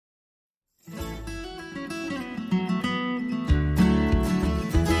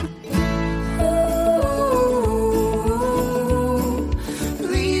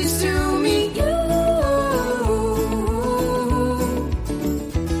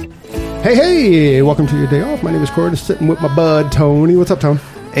Hey, welcome to your day off. My name is Corey, just sitting with my bud, Tony. What's up, Tony?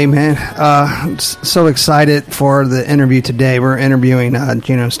 Hey, man. I'm so excited for the interview today. We're interviewing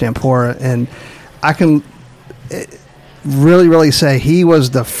Gino Stampora, and I can really say he was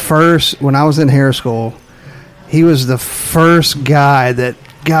the first, when I was in hair school, he was the first guy that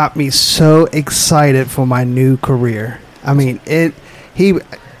got me so excited for my new career. I mean,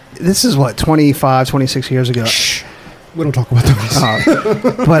 this is what, 25, 26 years ago. Shh. We don't talk about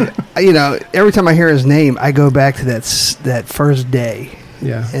those. But, every time I hear his name, I go back to that first day.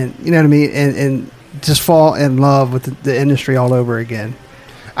 Yeah. And you know what I mean? And just fall in love with the industry all over again.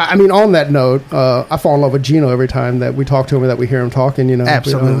 I mean, on that note, I fall in love with Gino every time that we talk to him or that we hear him talking,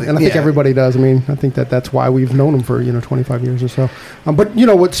 Absolutely. And I think everybody does. I mean, I think that's why we've known him for, 25 years or so. But,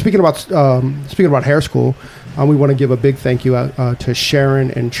 speaking about hair school, we want to give a big thank you out to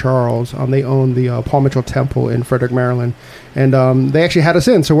Sharon and Charles. They own the Paul Mitchell Temple in Frederick, Maryland. And they actually had us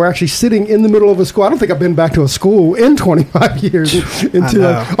in. So we're actually sitting in the middle of a school. I don't think I've been back to a school in 25 years.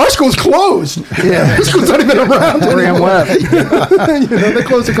 Our school's closed. Yeah. Our school's not even around anymore. They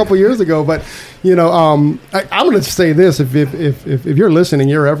closed a couple years ago. But, I'm going to say this. If you're listening,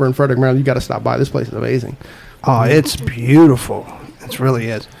 you're ever in Frederick, Maryland, you got to stop by. This place is amazing. Oh, it's beautiful. It really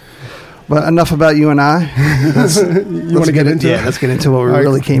is. But enough about you and I. Let's get into it? Yeah, let's get into what we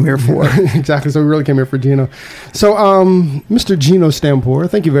really came here for. Exactly. So we really came here for Gino. So, Mr. Gino Stampora,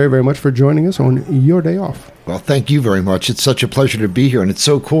 thank you very, very much for joining us on your day off. Well, thank you very much. It's such a pleasure to be here, and it's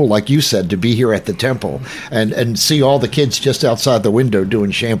so cool, like you said, to be here at the temple and see all the kids just outside the window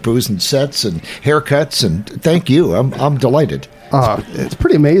doing shampoos and sets and haircuts. And thank you. I'm delighted. It's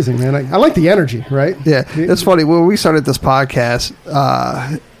pretty amazing, man. I like the energy, right? Yeah, it's funny. When we started this podcast,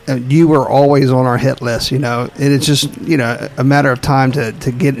 you were always on our hit list, and it's just, a matter of time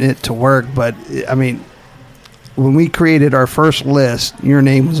to get it to work. But, I mean, when we created our first list, your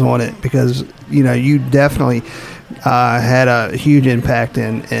name was on it because, you definitely had a huge impact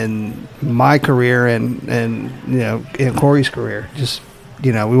in my career and in Corey's career. Just,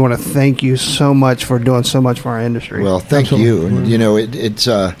 we want to thank you so much for doing so much for our industry. Well, thank you. And,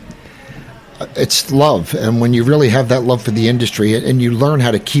 it's love, and when you really have that love for the industry and you learn how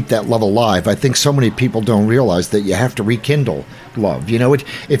to keep that love alive, I think so many people don't realize that you have to rekindle love.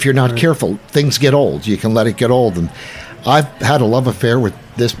 If you're not careful, things get old. You can let it get old. And I've had a love affair with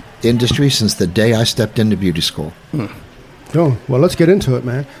this industry since the day I stepped into beauty school. Oh, well, let's get into it,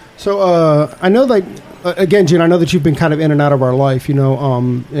 man. So I know that, again, Gene, I know that you've been kind of in and out of our life,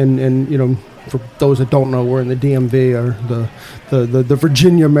 and for those that don't know, we're in the DMV or the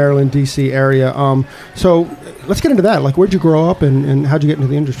Virginia, Maryland, D.C. area. So let's get into that. Like, where'd you grow up and how'd you get into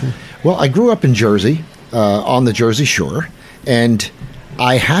the industry? Well, I grew up in Jersey, on the Jersey Shore, and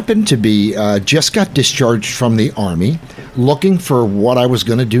I happened to be just got discharged from the Army, looking for what I was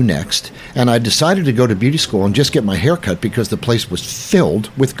going to do next, and I decided to go to beauty school and just get my hair cut because the place was filled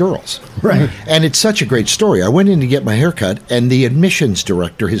with girls. Right. And it's such a great story. I went in to get my hair cut, and the admissions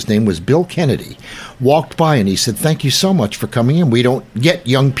director, his name was Bill Kennedy, walked by and he said, "Thank you so much for coming in. We don't get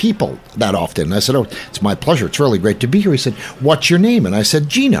young people that often." And I said, "Oh, it's my pleasure. It's really great to be here." He said, "What's your name?" And I said,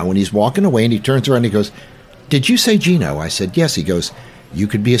 "Gino." And he's walking away and he turns around and he goes, "Did you say Gino?" I said, "Yes." He goes, "You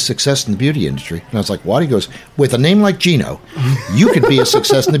could be a success in the beauty industry." And I was like, "What?" He goes, "With a name like Gino, you could be a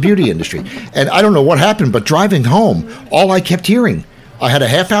success in the beauty industry." And I don't know what happened, but driving home, all I kept hearing, I had a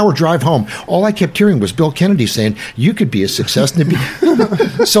half-hour drive home, all I kept hearing was Bill Kennedy saying, "You could be a success in the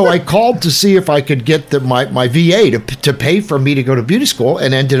beauty." So I called to see if I could get my VA to pay for me to go to beauty school,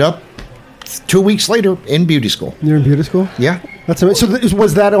 and ended up 2 weeks later in beauty school. You're in beauty school? Yeah. That's amazing. So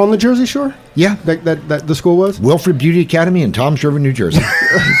was that on the Jersey Shore? Yeah. That the school was? Wilfred Beauty Academy in Toms River, New Jersey.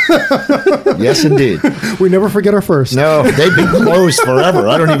 Yes, indeed. We never forget our first. No, they've been closed forever.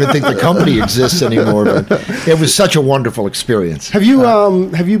 I don't even think the company exists anymore, but it was such a wonderful experience. Have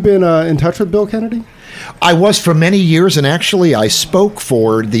you been in touch with Bill Kennedy? I was for many years, and actually I spoke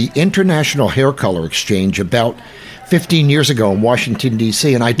for the International Hair Color Exchange about 15 years ago in Washington,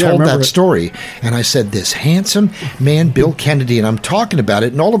 D.C., and I told that story, and I said, "This handsome man, Bill Kennedy," and I'm talking about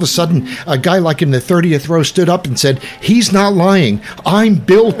it, and all of a sudden, a guy like in the 30th row stood up and said, "He's not lying. I'm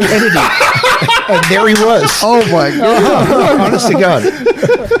Bill Kennedy." And there he was. Oh, my God. Honest to God.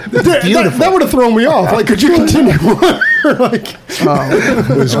 Beautiful. That would have thrown me off. Like, could you continue?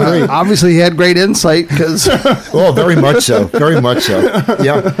 It was great. Obviously, he had great insight because... Oh, very much so. Very much so.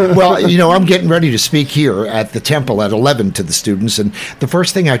 Yeah. Well, I'm getting ready to speak here at the temple at 11 to the students, and the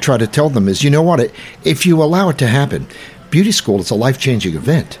first thing I try to tell them is, you know what? If you allow it to happen, beauty school is a life-changing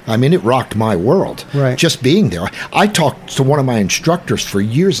event. I mean, it rocked my world. Right. Just being there. I talked to one of my instructors for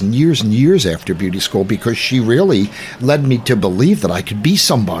years and years and years after beauty school because she really led me to believe that I could be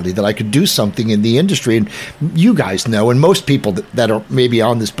somebody, that I could do something in the industry. And you guys know, and most people that are maybe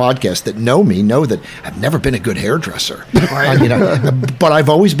on this podcast that know me know that I've never been a good hairdresser. But I've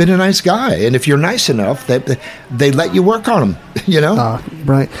always been a nice guy. And if you're nice enough, they let you work on them,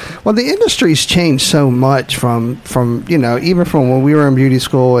 Right. Well, the industry's changed so much from even from when we were in beauty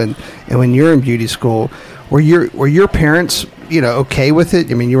school and when you're in beauty school. Were your parents, okay with it?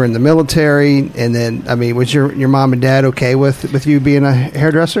 I mean, you were in the military, and then, I mean, was your mom and dad okay with you being a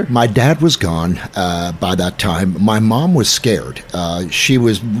hairdresser? My dad was gone by that time. My mom was scared. She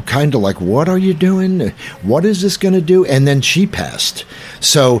was kind of like, what are you doing? What is this going to do? And then she passed.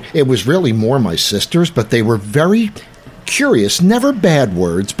 So it was really more my sisters, but they were very curious. Never bad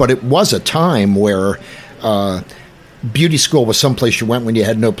words, but it was a time where beauty school was someplace you went when you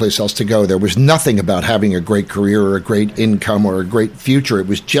had no place else to go. There was nothing about having a great career or a great income or a great future. It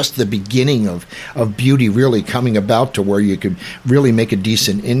was just the beginning of beauty really coming about to where you could really make a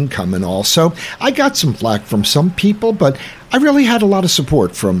decent income and all. So I got some flack from some people, but I really had a lot of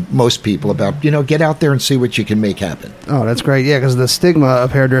support from most people about, get out there and see what you can make happen. Oh, that's great. Yeah, because the stigma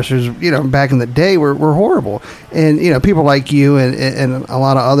of hairdressers, back in the day were horrible. And, people like you and a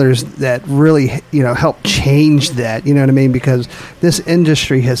lot of others that really, helped change that, you know what I mean? Because this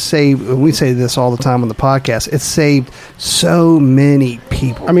industry has saved, and we say this all the time on the podcast, it's saved so many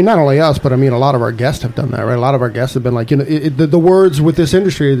people. I mean, not only us, but I mean, a lot of our guests have done that, right? A lot of our guests have been like, the words with this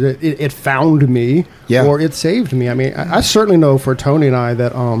industry, that it found me or it saved me. I mean, I certainly know for Tony and I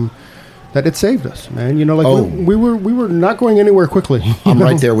that it saved us, man. We were not going anywhere quickly. I'm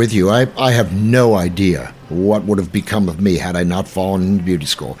right there with you. I have no idea what would have become of me had I not fallen into beauty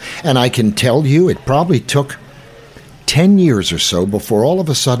school. And I can tell you it probably took 10 years or so before all of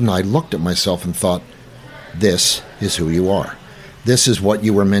a sudden I looked at myself and thought, this is who you are. This is what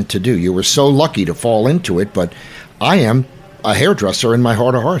you were meant to do. You were so lucky to fall into it, but I am a hairdresser in my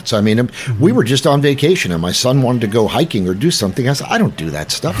heart of hearts. I mean, we were just on vacation and my son wanted to go hiking or do something. I said, I don't do that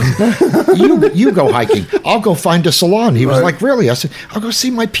stuff. You go hiking. I'll go find a salon. He was like, really? I said, I'll go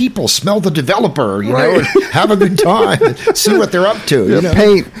see my people, smell the developer, and have a good time, see what they're up to.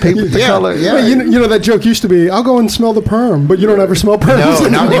 Paint the color. Yeah. Well, that joke used to be, I'll go and smell the perm, but you don't ever smell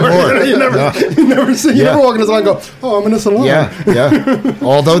perms No, not anymore. You never walk in the salon and go, oh, I'm in a salon. Yeah.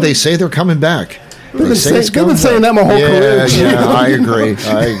 Although they say they're coming back. They've been saying that my whole career. Yeah, I agree.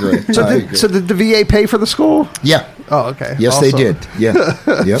 So did the VA pay for the school? Yeah. Oh, okay. Yes, awesome. they did.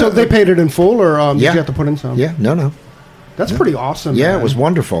 Yeah. Yep. So they paid it in full, or did you have to put in some? Yeah. No. That's pretty awesome. Yeah, man. It was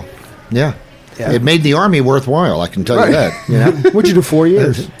wonderful. Yeah. It made the Army worthwhile, I can tell you that. What'd you do, 4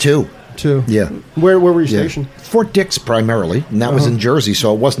 years? 2. Yeah. Where were you stationed? Fort Dix primarily, and that was in Jersey,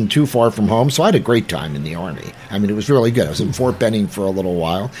 so it wasn't too far from home. So I had a great time in the Army. I mean, it was really good. I was in Fort Benning for a little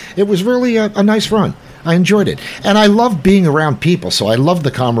while. It was really a nice run. I enjoyed it. And I love being around people, so I love the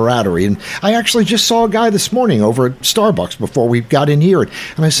camaraderie. And I actually just saw a guy this morning over at Starbucks before we got in here.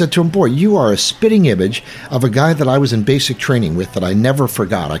 And I said to him, boy, you are a spitting image of a guy that I was in basic training with that I never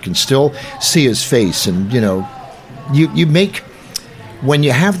forgot. I can still see his face. And, you make, when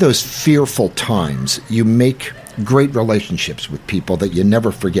you have those fearful times, you make great relationships with people that you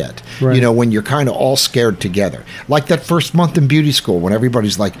never forget. Right. When you're kind of all scared together. Like that first month in beauty school when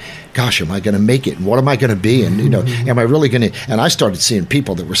everybody's like, gosh, am I going to make it? And what am I going to be? And, am I really going to? And I started seeing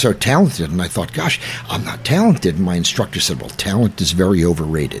people that were so talented. And I thought, gosh, I'm not talented. And my instructor said, well, talent is very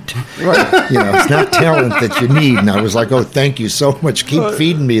overrated. Right. It's not talent that you need. And I was like, oh, thank you so much. Keep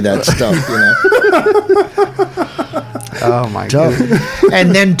feeding me that stuff, Oh my God!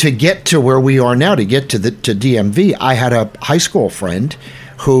 And then to get to where we are now, to get to DMV, I had a high school friend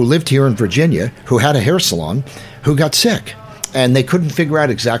who lived here in Virginia who had a hair salon who got sick. And they couldn't figure out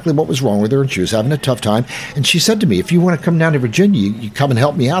exactly what was wrong with her, and she was having a tough time. And she said to me, if you want to come down to Virginia, you come and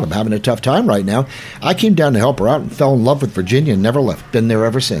help me out. I'm having a tough time right now. I came down to help her out and fell in love with Virginia and never left. Been there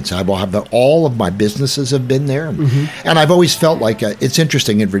ever since. I will have all of my businesses have been there. And I've always felt like it's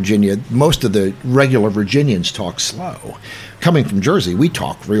interesting in Virginia. Most of the regular Virginians talk slow. Coming from Jersey, we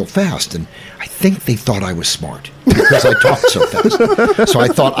talk real fast. And I think they thought I was smart because I talked so fast. So I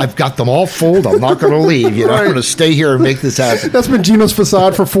thought, I've got them all fooled. I'm not going to leave. I'm going to stay here and make this happen. That's been Gino's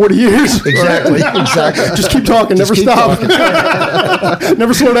facade for 40 years. Exactly. Just keep talking. Never stop.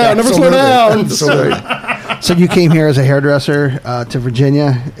 Never slow down. Never slow down. So you came here as a hairdresser to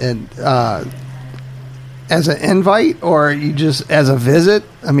Virginia, and as an invite, or you just as a visit?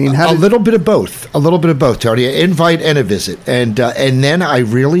 I mean, a little bit of both. A little bit of both, Tony. An invite and a visit, and then I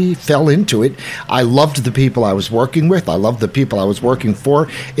really fell into it. I loved the people I was working with. I loved the people I was working for.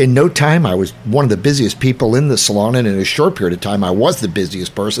 In no time, I was one of the busiest people in the salon, and in a short period of time, I was the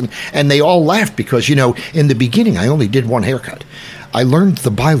busiest person. And they all laughed because, in the beginning, I only did one haircut. I learned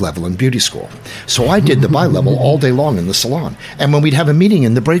the bi-level in beauty school. So I did the bi-level all day long in the salon. And when we'd have a meeting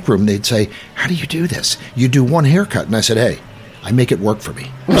in the break room, they'd say, how do you do this? You do one haircut. And I said, hey, I make it work for me.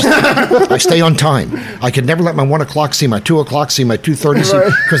 I stay on time. I could never let my 1 o'clock see my 2 o'clock, see my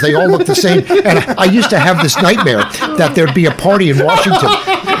 2:30, because they all look the same. And I used to have this nightmare that there'd be a party in Washington,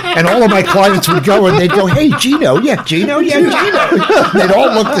 and all of my clients would go, and they'd go, hey, Gino. Yeah, Gino. Yeah, Gino. They'd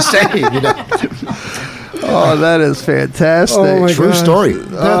all look the same, Oh, that is fantastic. Oh, my True gosh. story.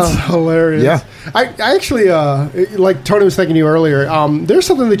 That's hilarious. Yeah. I actually, like Tony was thanking you earlier, there's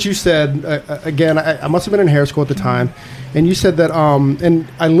something that you said, again, I must have been in hair school at the time, and you said that, and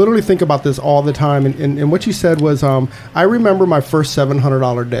I literally think about this all the time, and what you said was, I remember my first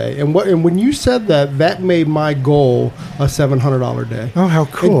 $700 day, and when you said that made my goal a $700 day. Oh, how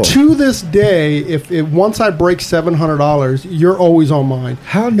cool. And to this day, if once I break $700, you're always on mine.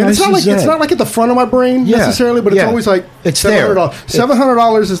 How and nice it's not is like, It's that? not like at the front of my brain necessarily, but it's always like It's there. $700.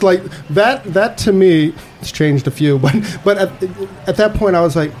 $700 is like, that to me, it's changed a few, but at that point I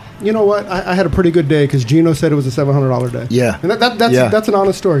was like, you know what? I had a pretty good day because Gino said it was a $700 day. Yeah. And that's an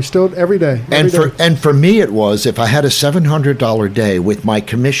honest story. Still every day. And for me, it was, if I had a $700 day with my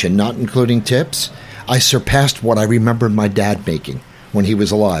commission, not including tips, I surpassed what I remembered my dad making when he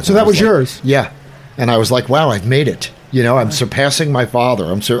was alive. So that was yours? Yeah. And I was like, wow, I've made it. I'm surpassing my father.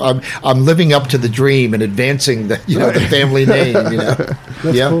 I'm living up to the dream and advancing the the family name.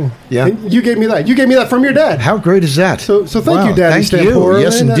 That's cool. Yeah. And you gave me that. You gave me that from your dad. How great is that? So thank you, Daddy Thank you. Stampora.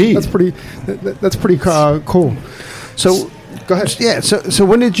 Yes, Man, indeed. That's pretty cool. So, go ahead. Yeah. So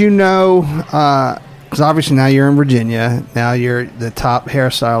when did you know? Because obviously now you're in Virginia. Now you're the top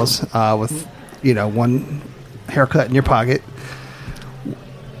hairstylist with one haircut in your pocket.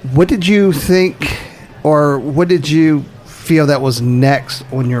 What did you think, or what did you feel that was next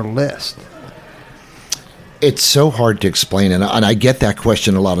on your list? It's so hard to explain, and I get that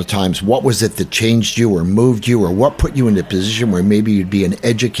question a lot of times. What was it that changed you or moved you, or what put you in a position where maybe you'd be an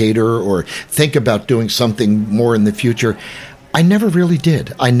educator or think about doing something more in the future? I never really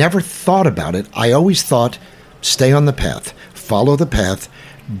did. I never thought about it. I always thought, stay on the path, follow the path,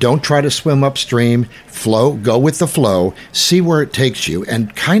 don't try to swim upstream, flow, go with the flow, see where it takes you,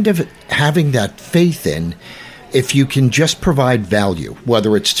 and kind of having that faith in, if you can just provide value,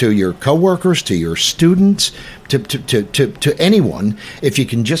 whether it's to your coworkers, to your students, to anyone, if you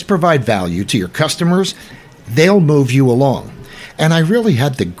can just provide value to your customers, they'll move you along. And I really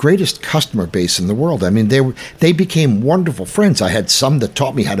had the greatest customer base in the world. I mean, they became wonderful friends. I had some that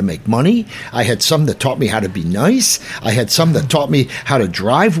taught me how to make money. I had some that taught me how to be nice. I had some that taught me how to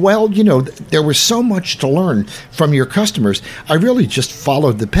drive well. There was so much to learn from your customers. I really just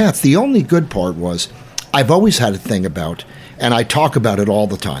followed the path. The only good part was I've always had a thing about, and I talk about it all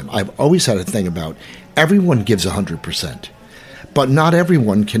the time, I've always had a thing about everyone gives 100%. But not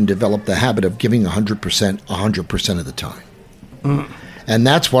everyone can develop the habit of giving 100% of the time. And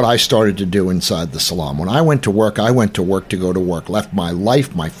that's what I started to do inside the salon. When I went to work to go to work, left my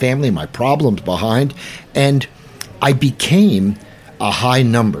life, my family, my problems behind, and I became a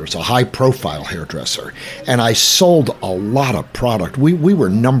high-profile hairdresser. And I sold a lot of product. We were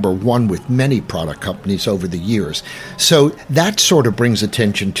number one with many product companies over the years. So that sort of brings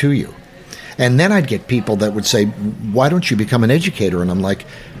attention to you. And then I'd get people that would say, why don't you become an educator? And I'm like,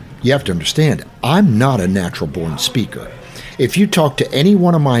 you have to understand, I'm not a natural-born speaker. If you talk to any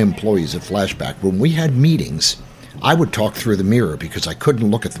one of my employees at Flashback, when we had meetings, I would talk through the mirror because I couldn't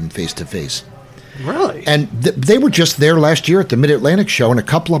look at them face to face. Really? And they were just there last year at the Mid-Atlantic show, and a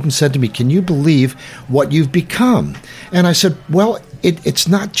couple of them said to me, can you believe what you've become? And I said, well, it's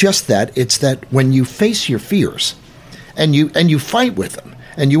not just that. It's that when you face your fears and you fight with them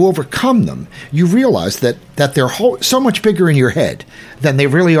and you overcome them, you realize that they're so much bigger in your head than they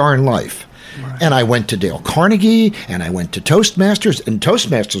really are in life. Right. And I went to Dale Carnegie, and I went to Toastmasters, and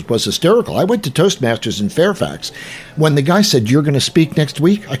Toastmasters was hysterical. I went to Toastmasters in Fairfax. When the guy said, you're going to speak next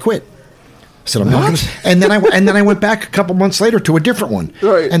week, I quit. I said, I'm not going to. And then I went back a couple months later to a different one.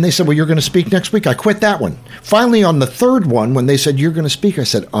 Right. And they said, well, you're going to speak next week. I quit that one. Finally, on the third one, when they said, you're going to speak, I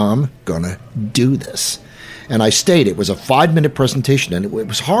said, I'm going to do this. And I stayed. It was a 5-minute presentation, and it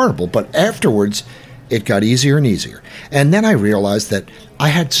was horrible. But afterwards, it got easier and easier. And then I realized that I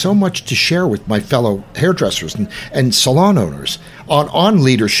had so much to share with my fellow hairdressers and salon owners on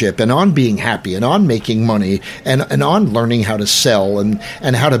leadership and on being happy and on making money and on learning how to sell and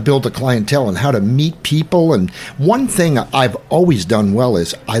how to build a clientele and how to meet people. And one thing I've always done well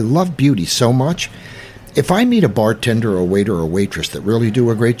is I love beauty so much. If I meet a bartender or a waiter or a waitress that really do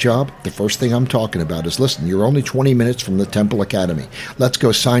a great job, the first thing I'm talking about is, listen, you're only 20 minutes from the Temple Academy. Let's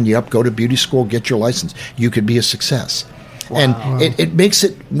go sign you up, go to beauty school, get your license. You could be a success. Wow. And it makes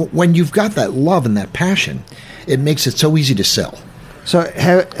it, when you've got that love and that passion, it makes it so easy to sell. So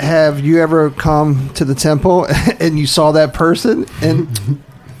have you ever come to the Temple and you saw that person and...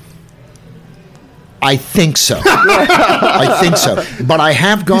 I think so. I think so. But I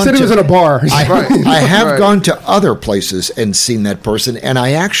have gone. He said he was in a bar. I have gone to other places and seen that person. And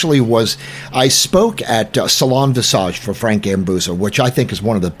I actually I spoke at Salon Visage for Frank Ambusa, which I think is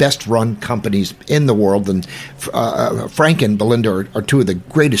one of the best run companies in the world. And Frank and Belinda are two of the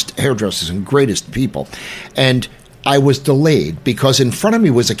greatest hairdressers and greatest people. And I was delayed because in front of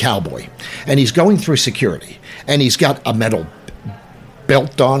me was a cowboy. And he's going through security. And he's got a metal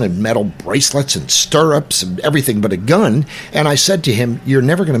belt on and metal bracelets and stirrups and everything but a gun. And I said to him, you're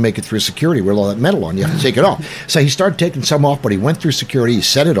never going to make it through security with all that metal on. You have to take it off. So he started taking some off, but he went through security, he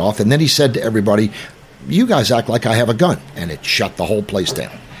set it off, and then he said to everybody, you guys act like I have a gun. And it shut the whole place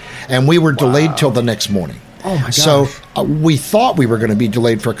down. And we were delayed till the next morning. Oh, my gosh. So we thought we were going to be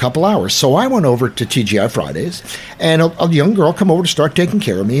delayed for a couple hours. So I went over to TGI Fridays, and a young girl come over to start taking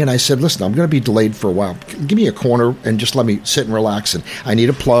care of me. And I said, listen, I'm going to be delayed for a while. Give me a corner and just let me sit and relax. And I need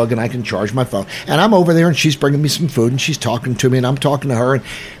a plug, and I can charge my phone. And I'm over there, and she's bringing me some food, and she's talking to me, and I'm talking to her. And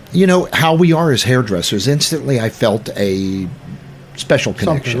you know how we are as hairdressers. Instantly, I felt a special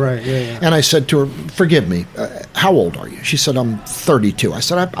connection. Something, right, yeah. And I said to her, forgive me, how old are you? She said, I'm 32. I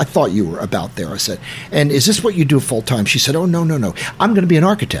said, I thought you were about there. I said, and is this what you do full time? She said, oh, no. I'm going to be an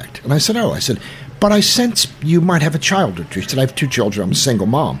architect. And I said, oh. I said, but I sense you might have a child or two. She said, I have 2 children. I'm a single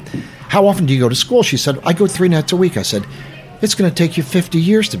mom. How often do you go to school? She said, I go 3 nights a week. I said, it's going to take you 50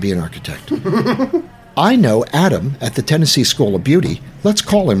 years to be an architect. I know Adam at the Tennessee School of Beauty. Let's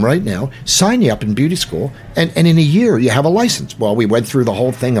call him right now, sign you up in beauty school, and in a year you have a license. Well, we went through the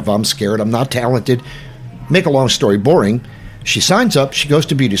whole thing of I'm scared, I'm not talented. Make a long story boring. She signs up, she goes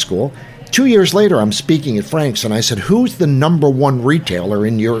to beauty school. 2 years later, I'm speaking at Frank's, and I said, who's the #1 retailer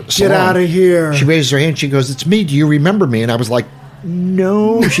in your salon? Get out of here. She raised her hand, she goes, it's me, do you remember me? And I was like,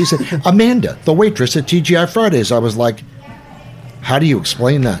 no. She said, Amanda, the waitress at TGI Fridays. I was like, how do you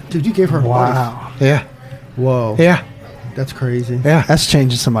explain that? Dude, you gave her a life. Yeah. Whoa. Yeah. That's crazy. Yeah. That's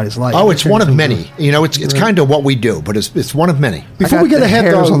changing somebody's life. Oh, it's one of many. You know, it's kind of what we do, but it's one of many. Before we get ahead,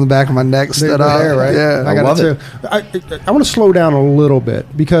 hairs though, on the back of my neck stood up. Hair, right? Yeah, I got it too. I want to slow down a little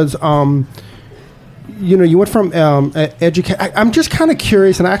bit because, you know, you went from educate. I'm just kind of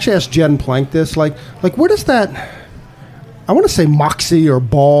curious, and I actually asked Jen Plank this, like where does that? I want to say moxie or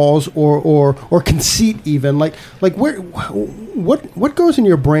balls or conceit even like where what goes in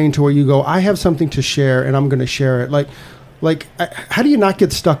your brain to where you go, I have something to share and I'm going to share it, like how do you not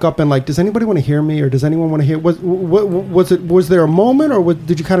get stuck up in like, does anybody want to hear me or does anyone want to hear? Was there a moment or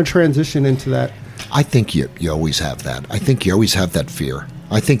did you kind of transition into that? I think you always have that. I think you always have that fear.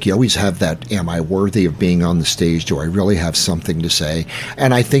 I think you always have that, am I worthy of being on the stage? Do I really have something to say?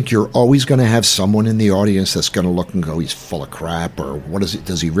 And I think you're always going to have someone in the audience that's going to look and go, he's full of crap, or what is it?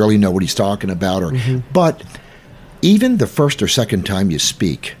 Does he really know what he's talking about? Or, But even the first or second time you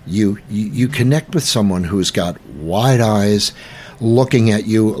speak, you connect with someone who's got wide eyes, looking at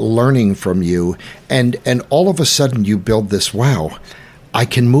you, learning from you, and all of a sudden you build this, wow, I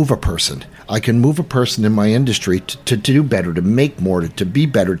can move a person. I can move a person in my industry to do better, to make more, to be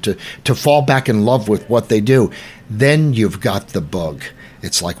better, to fall back in love with what they do. Then you've got the bug.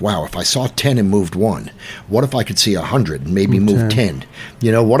 It's like, wow, if I saw 10 and moved 1, what if I could see 100 and maybe move 10?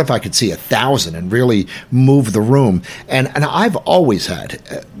 You know, what if I could see 1,000 and really move the room? And I've always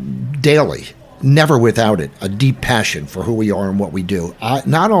had, daily, never without it, a deep passion for who we are and what we do.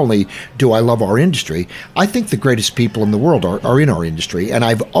 Not only do I love our industry, I think the greatest people in the world are in our industry. And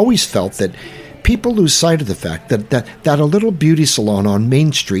I've always felt that people lose sight of the fact that a little beauty salon on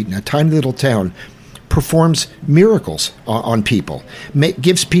Main Street in a tiny little town performs miracles on people,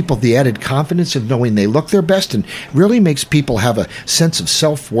 gives people the added confidence of knowing they look their best, and really makes people have a sense of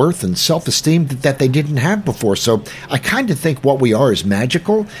self-worth and self-esteem that they didn't have before. So I kind of think what we are is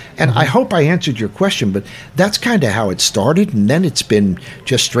magical, and I hope I answered your question, but that's kind of how it started, and then it's been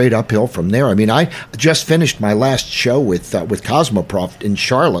just straight uphill from there. I mean, I just finished my last show with Cosmoprof in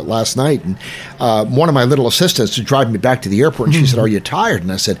Charlotte last night, and one of my little assistants was driving me back to the airport, and she said, "Are you tired?"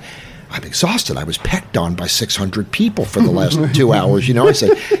 And I said, I'm exhausted. I was pecked on by 600 people for the last 2 hours. You know, I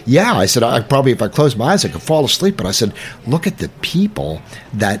said, yeah. I said, I probably, if I closed my eyes, I could fall asleep. But I said, look at the people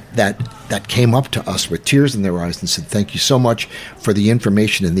that came up to us with tears in their eyes and said, thank you so much for the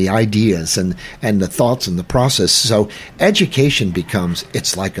information and the ideas and the thoughts and the process. So education becomes,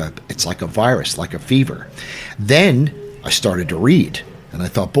 it's like a virus, like a fever. Then I started to read. And I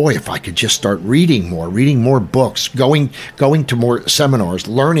thought, boy, if I could just start reading more books, going to more seminars,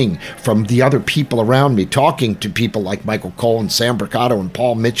 learning from the other people around me, talking to people like Michael Cole and Sam Briccato and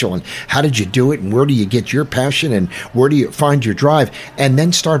Paul Mitchell, and how did you do it, and where do you get your passion, and where do you find your drive, and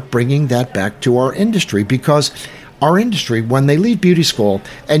then start bringing that back to our industry, because our industry, when they leave beauty school,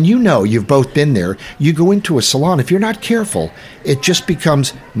 and you know, you've both been there, you go into a salon, if you're not careful, it just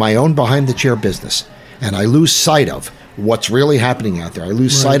becomes my own behind-the-chair business, and I lose sight of what's really happening out there. I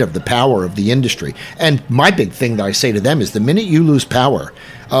lose sight of the power of the industry. And my big thing that I say to them is the minute you lose power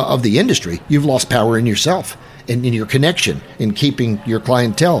of the industry, you've lost power in yourself, in your connection, in keeping your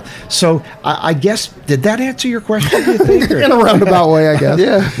clientele. So I guess, did that answer your question, do you think? In a roundabout way, I guess.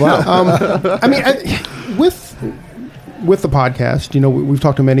 Yeah. Wow. I mean, with the podcast, you know, we've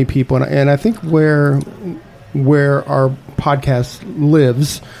talked to many people, and I think where our podcast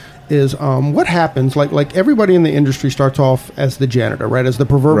lives is what happens, like everybody in the industry starts off as the janitor, right? As the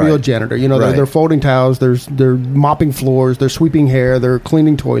proverbial janitor. You know, they're folding towels, they're mopping floors, they're sweeping hair, they're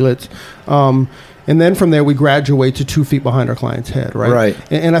cleaning toilets. And then from there, we graduate to 2 feet behind our client's head, right?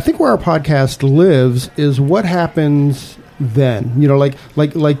 Right. And I think where our podcast lives is what happens then. You know, like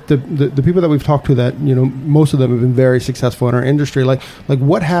the people that we've talked to that, you know, most of them have been very successful in our industry. Like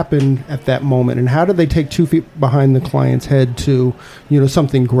what happened at that moment, and how did they take 2 feet behind the client's head to, you know,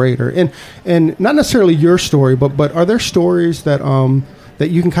 something greater? And not necessarily your story, but are there stories that that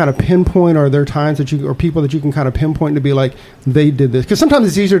you can kind of pinpoint, or are there times that you, or people that you can kind of pinpoint to be like, they did this? Because sometimes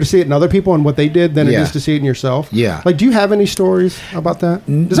it's easier to see it in other people and what they did than it is to see it in yourself. Yeah. Like, do you have any stories about that?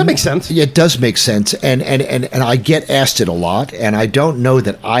 Does that make sense? Yeah, it does make sense. And I get asked it a lot, and I don't know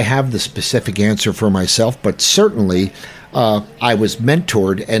that I have the specific answer for myself, but certainly I was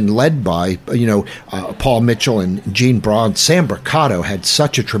mentored and led by, Paul Mitchell and Gene Braun. Sam Briccato had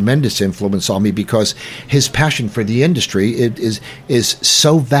such a tremendous influence on me because his passion for the industry is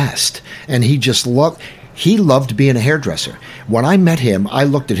so vast, and he loved being a hairdresser. When I met him, I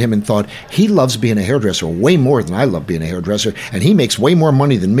looked at him and thought, he loves being a hairdresser way more than I love being a hairdresser, and he makes way more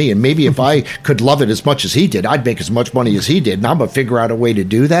money than me, and maybe if I could love it as much as he did, I'd make as much money as he did, and I'm going to figure out a way to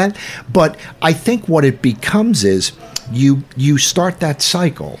do that. But I think what it becomes is you start that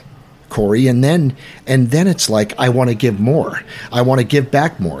cycle, Corey, and then it's like, I want to give more. I want to give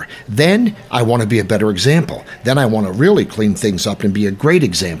back more. Then I want to be a better example. Then I want to really clean things up and be a great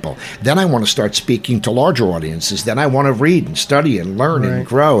example. Then I want to start speaking to larger audiences. Then I want to read and study and learn and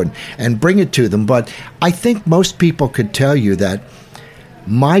grow and bring it to them. But I think most people could tell you that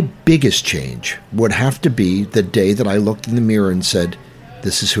my biggest change would have to be the day that I looked in the mirror and said,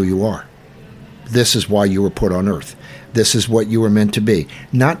 this is who you are. This is why you were put on earth. This is what you were meant to be.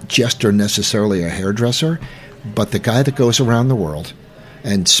 Not just or necessarily a hairdresser, but the guy that goes around the world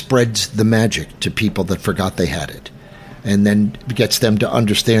and spreads the magic to people that forgot they had it. And then gets them to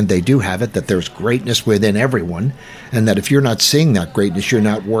understand they do have it, that there's greatness within everyone, and that if you're not seeing that greatness, you're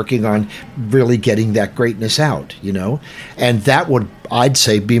not working on really getting that greatness out, you know? And that would, I'd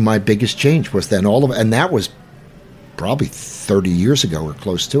say, be my biggest change, was then and that was probably 30 years ago or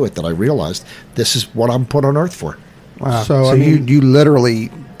close to it, that I realized this is what I'm put on earth for. Wow. So I mean, you literally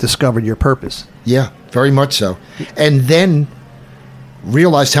discovered your purpose. Yeah, very much so. And then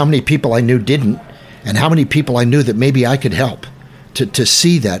realized how many people I knew didn't, and how many people I knew that maybe I could help. To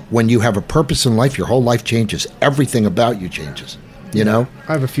see that when you have a purpose in life, your whole life changes. Everything about you changes. You know?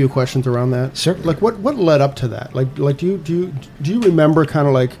 I have a few questions around that. Certainly. Like, what led up to that? Like do you remember kind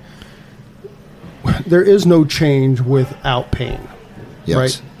of like, there is no change without pain, yes.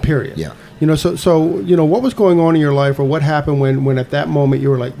 right? Period. Yeah. You know, so you know, what was going on in your life, or what happened when at that moment you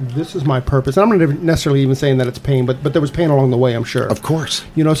were like, this is my purpose? And I'm not necessarily even saying that it's pain, but there was pain along the way, I'm sure. Of course.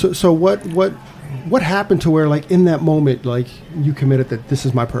 You know, so what happened to where, like, in that moment, like, you committed that this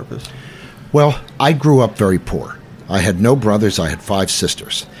is my purpose? Well, I grew up very poor. I had no brothers. I had 5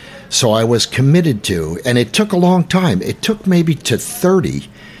 sisters. So I was committed to, and it took a long time. It took maybe to 30,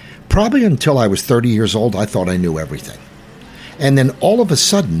 probably until I was 30 years old, I thought I knew everything. And then all of a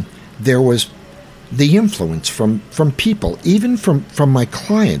sudden, there was the influence from people, even from my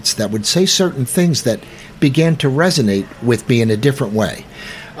clients, that would say certain things that began to resonate with me in a different way.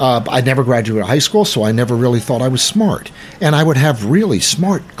 I never graduated high school, so I never really thought I was smart. And I would have really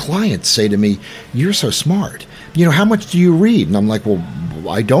smart clients say to me, you're so smart. You know, how much do you read? And I'm like, well,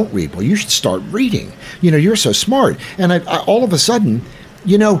 I don't read. Well, you should start reading. You're so smart. And I all of a sudden,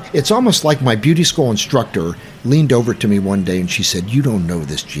 it's almost like my beauty school instructor leaned over to me one day and she said, "You don't know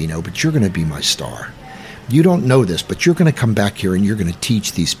this, Gino, but you're going to be my star. You don't know this, but you're going to come back here and you're going to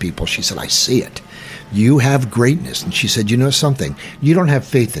teach these people." She said, "I see it. You have greatness." And she said, "You know something? You don't have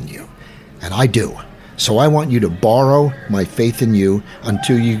faith in you, and I do. So I want you to borrow my faith in you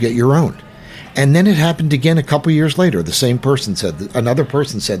until you get your own." And then it happened again a couple years later. Another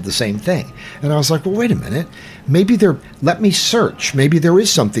person said the same thing. And I was like, well, wait a minute. Maybe let me search. Maybe there is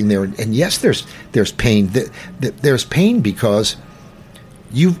something there. And yes, there's pain. There's pain because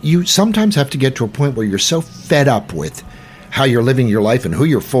you sometimes have to get to a point where you're so fed up with how you're living your life and who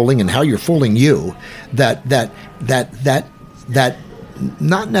you're fooling and how you're fooling you that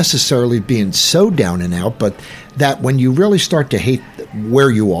not necessarily being so down and out, but that when you really start to hate where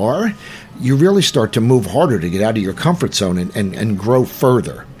you are, you really start to move harder to get out of your comfort zone and grow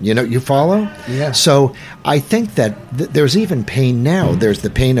further. You follow? Yeah. So I think that there's even pain now. There's the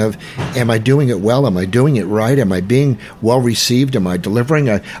pain of, am I doing it well? Am I doing it right? Am I being well received? Am I delivering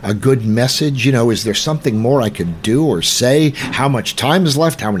a good message? Is there something more I could do or say? How much time is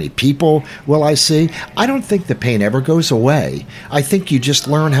left? How many people will I see? I don't think the pain ever goes away. I think you just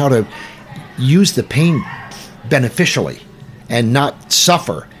learn how to use the pain beneficially and not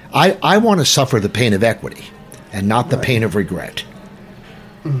suffer. I want to suffer the pain of equity and not the pain of regret.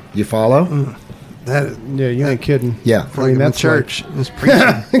 You follow? Yeah, you ain't kidding. Yeah. I mean, that's church.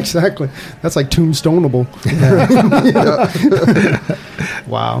 Like, exactly. That's like tombstoneable.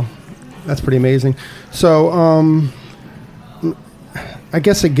 Wow. That's pretty amazing. So, I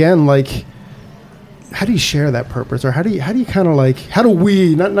guess again, like, how do you share that purpose, or how do you kind of like, how do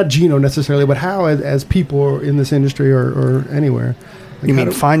we, not Gino necessarily, but how as people in this industry or anywhere? Like, you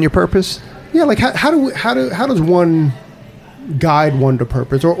mean find your purpose? Yeah, like how does one guide one to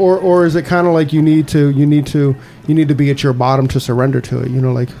purpose, or is it kind of like you need to be at your bottom to surrender to it?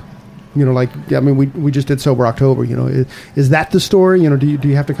 I mean, we just did Sober October. Is that the story? Do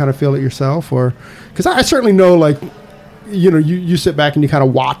you have to kind of feel it yourself, or because I certainly know, like, you sit back and you kind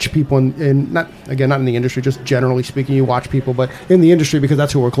of watch people and not in the industry, just generally speaking, you watch people, but in the industry because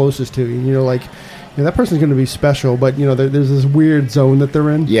that's who we're closest to. That person's going to be special, but there's this weird zone that they're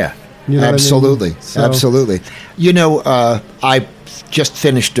in. Yeah, I absolutely, mean? So, absolutely. I just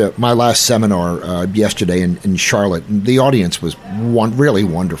finished my last seminar yesterday in Charlotte. The audience was really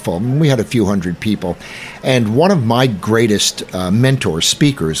wonderful. We had a few hundred people, and one of my greatest mentor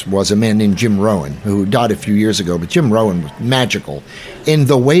speakers was a man named Jim Rohn, who died a few years ago. But Jim Rohn was magical in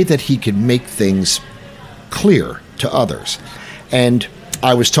the way that he could make things clear to others, and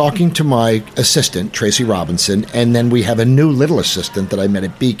I was talking to my assistant, Tracy Robinson, and then we have a new little assistant that I met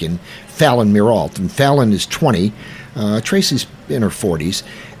at Beacon, Fallon Mirault. And Fallon is 20, Tracy's in her 40s,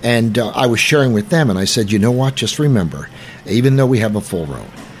 and I was sharing with them, and I said, you know what, just remember, even though we have a full room,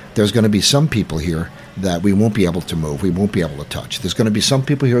 there's going to be some people here that we won't be able to move, we won't be able to touch. There's going to be some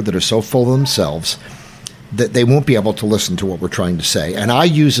people here that are so full of themselves that they won't be able to listen to what we're trying to say. And I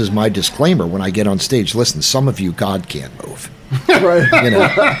use as my disclaimer when I get on stage, listen, some of you, God can't move. right.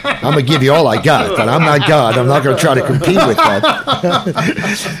 I'm going to give you all I got, but I'm not God. I'm not going to try to compete with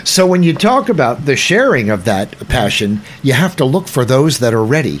that. So when you talk about the sharing of that passion, you have to look for those that are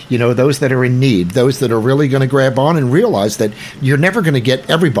ready, those that are in need, those that are really going to grab on and realize that you're never going to get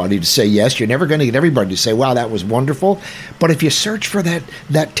everybody to say yes. You're never going to get everybody to say, wow, that was wonderful. But if you search for that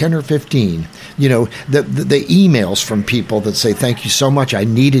 10 or 15, the emails from people that say, thank you so much, I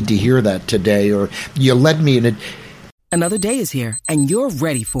needed to hear that today, or you led me in it. Another day is here, and you're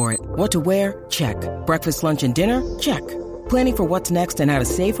ready for it. What to wear? Check. Breakfast, lunch, and dinner? Check. Planning for what's next and how to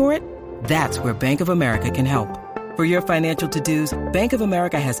save for it? That's where Bank of America can help. For your financial to-dos, Bank of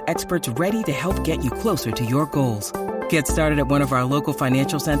America has experts ready to help get you closer to your goals. Get started at one of our local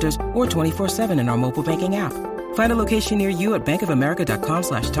financial centers or 24/7 in our mobile banking app. Find a location near you at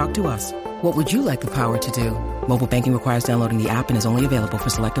bankofamerica.com/talktous. What would you like the power to do? Mobile banking requires downloading the app and is only available for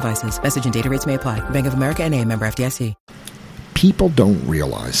select devices. Message and data rates may apply. Bank of America NA, member FDIC. People don't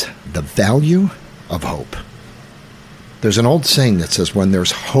realize the value of hope. There's an old saying that says, when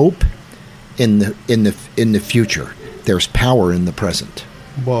there's hope in the future, there's power in the present.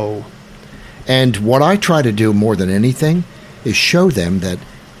 Whoa. And what I try to do more than anything is show them that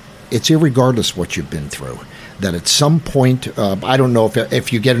it's irregardless what you've been through. That at some point, I don't know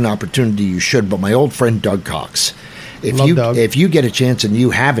if you get an opportunity, you should, but my old friend Doug Cox, if you get a chance and you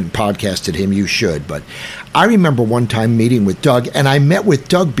haven't podcasted him, you should. But I remember one time meeting with Doug, and I met with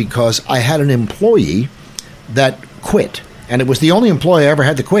Doug because I had an employee that quit. And it was the only employee I ever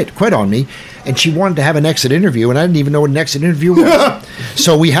had to quit on me. And she wanted to have an exit interview, and I didn't even know what an exit interview was.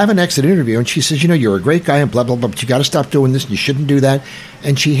 So we have an exit interview, and she says, you're a great guy, and blah, blah, blah, but you got to stop doing this, and you shouldn't do that.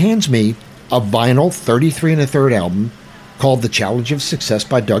 And she hands me a vinyl 33 1/3 album called The Challenge of Success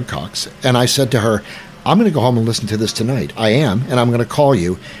by Doug Cox. And I said to her, I'm going to go home and listen to this tonight. I am, and I'm going to call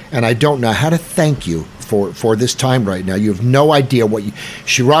you, and I don't know how to thank you for this time right now. You have no idea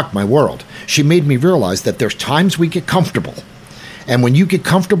she rocked my world. She made me realize that there's times we get comfortable. And when you get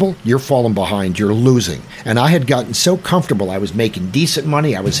comfortable, you're falling behind. You're losing. And I had gotten so comfortable. I was making decent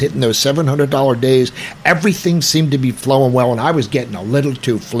money. I was hitting those $700 days. Everything seemed to be flowing well, and I was getting a little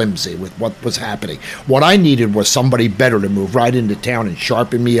too flimsy with what was happening. What I needed was somebody better to move right into town and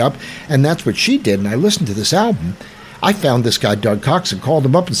sharpen me up. And that's what she did. And I listened to this album. I found this guy, Doug Cox, and called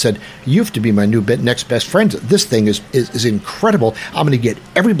him up and said, you have to be my new next best friend. This thing is incredible. I'm going to get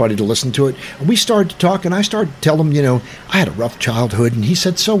everybody to listen to it. And we started to talk, and I started to tell him, I had a rough childhood. And he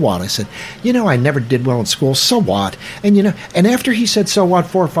said, so what? I said, I never did well in school. So what? And, and after he said so what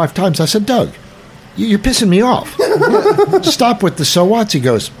 4 or 5 times, I said, Doug, you're pissing me off. Stop with the so whats. He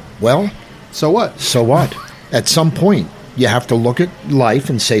goes, well. So what? So what? At some point, you have to look at life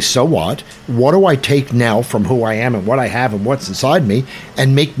and say, so what? What do I take now from who I am and what I have and what's inside me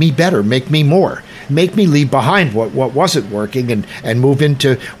and make me better, make me more, make me leave behind what wasn't working and move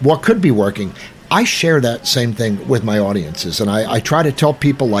into what could be working. I share that same thing with my audiences, and I try to tell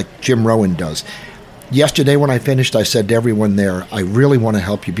people like Jim Rohn does. Yesterday when I finished, I said to everyone there, I really want to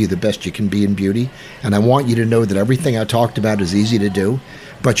help you be the best you can be in beauty, and I want you to know that everything I talked about is easy to do.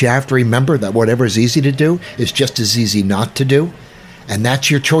 But you have to remember that whatever is easy to do is just as easy not to do. And that's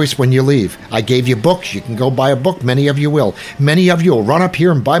your choice when you leave. I gave you books. You can go buy a book. Many of you will. Many of you will run up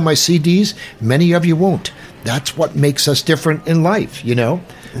here and buy my CDs. Many of you won't. That's what makes us different in life,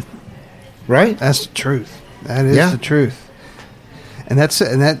 Right? That's the truth. That is the truth. And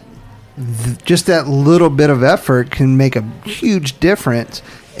just that little bit of effort can make a huge difference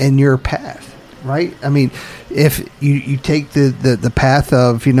in your path. Right? I mean, if you take the path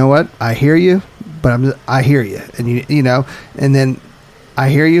of, I hear you, but I hear you. And, and then I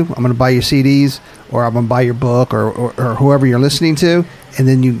hear you, I'm going to buy your CDs, or I'm going to buy your book, or whoever you're listening to. And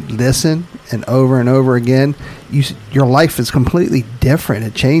then you listen and over again, your life is completely different.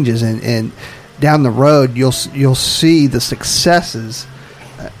 It changes. And down the road, you'll see the successes,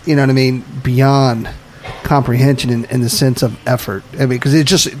 beyond comprehension in the sense of effort. I mean, because it's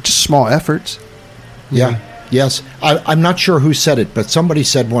just small efforts. Yeah. Yes. I'm not sure who said it, but somebody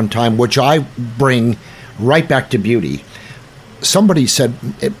said one time, which I bring right back to beauty. Somebody said,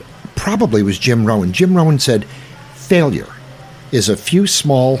 it probably was Jim Rohn. Jim Rohn said, failure is a few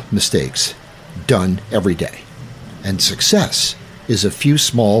small mistakes done every day. And success is a few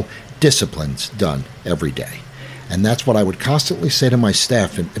small disciplines done every day. And that's what I would constantly say to my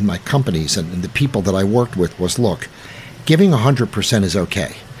staff in my companies and the people that I worked with was, look, giving 100% is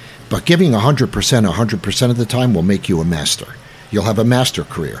okay. But giving 100% of the time will make you a master. You'll have a master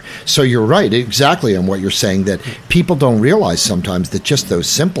career. So you're right, exactly on what you're saying, that people don't realize sometimes that just those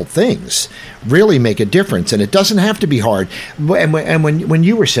simple things really make a difference. And it doesn't have to be hard. And when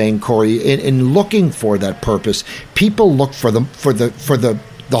you were saying, Corey, in looking for that purpose, people look for the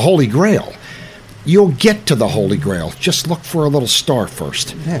Holy Grail. You'll get to the Holy Grail. Just look for a little star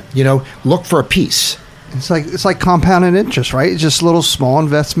first. Yeah. Look for a piece. It's like compounded interest, right? It's just little small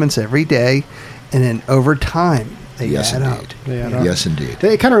investments every day, and then over time they add up. Yes, indeed.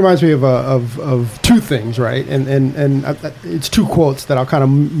 It kind of reminds me of two things, right? And it's two quotes that I'll kind of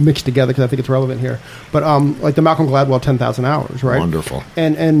mix together because I think it's relevant here. But like the Malcolm Gladwell 10,000 hours, right? Wonderful.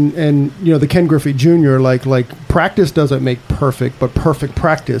 And the Ken Griffey Jr. like practice doesn't make perfect, but perfect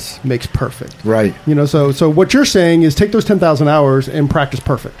practice makes perfect. Right. So what you're saying is take those 10,000 hours and practice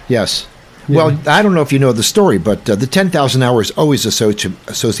perfect. Yes. Well, I don't know if you know the story, but the 10,000 hours always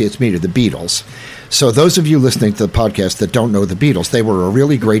associates me to the Beatles. So those of you listening to the podcast that don't know the Beatles, they were a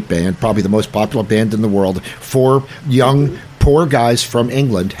really great band, probably the most popular band in the world, 4 young, poor guys from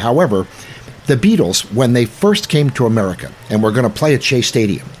England. However, the Beatles, when they first came to America and were going to play at Shea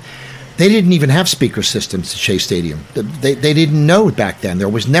Stadium, they didn't even have speaker systems at Shea Stadium. They didn't know back then. There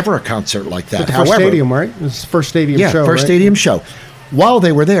was never a concert like that. The first stadium, right? It was the first stadium show, Yeah, first stadium show. While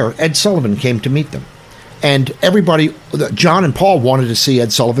they were there, Ed Sullivan came to meet them. And everybody, John and Paul wanted to see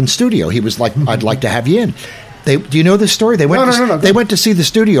Ed Sullivan's studio. He was like, I'd like to have you in. Do you know this story? They went to see the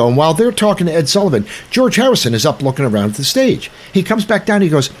studio, and while they're talking to Ed Sullivan, George Harrison is up looking around at the stage. He comes back down, he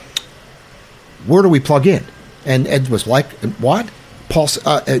goes, where do we plug in? And Ed was like, what?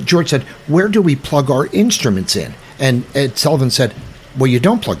 George said, where do we plug our instruments in? And Ed Sullivan said, well, you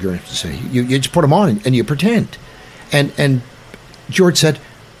don't plug your instruments in. You just put them on and you pretend. And George said,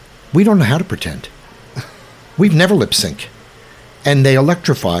 we don't know how to pretend. We've never lip sync. And they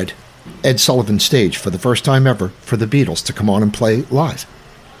electrified Ed Sullivan's stage for the first time ever for the Beatles to come on and play live.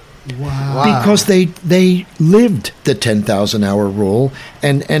 Wow. Because they lived the 10,000-hour rule,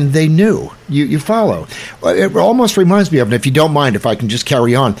 and they knew. You follow. It almost reminds me of, and if you don't mind, if I can just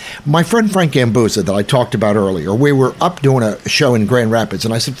carry on, my friend Frank Gambuza that I talked about earlier, we were up doing a show in Grand Rapids,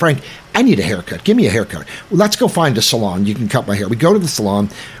 and I said, Frank, I need a haircut. Give me a haircut. Well, let's go find a salon. You can cut my hair. We go to the salon.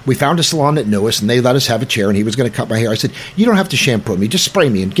 We found a salon that knew us, and they let us have a chair, and he was going to cut my hair. I said, you don't have to shampoo me. Just spray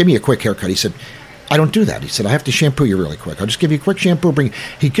me and give me a quick haircut. He said, I don't do that. He said, I have to shampoo you really quick. I'll just give you a quick shampoo.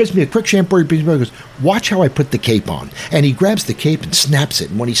 He gives me a quick shampoo. He goes, watch how I put the cape on. And he grabs the cape and snaps it.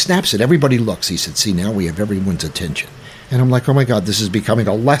 And when he snaps it, everybody looks. He said, see, now we have everyone's attention. And I'm like, oh, my God, this is becoming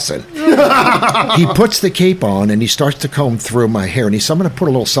a lesson. He puts the cape on, and he starts to comb through my hair. And he said, I'm going to put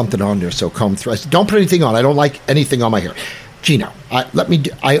a little something on there, so comb through. I said, don't put anything on. I don't like anything on my hair. Gino,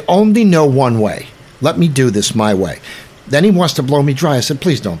 I only know one way. Let me do this my way. Then he wants to blow me dry. I said,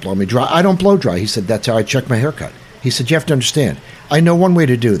 please don't blow me dry. I don't blow dry. He said, that's how I check my haircut. He said, you have to understand, I know one way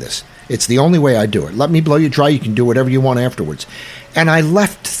to do this. It's the only way I do it. Let me blow you dry. You can do whatever you want afterwards. And I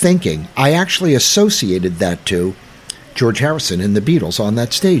left thinking, I actually associated that to George Harrison and the Beatles on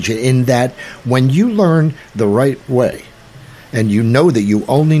that stage, in that when you learn the right way and you know that you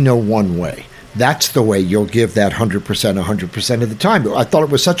only know one way, that's the way you'll give that 100% of the time. I thought it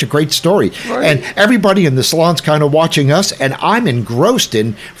was such a great story. Right. And everybody in the salon's kind of watching us, and I'm engrossed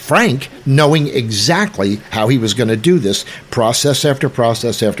in Frank knowing exactly how he was going to do this process after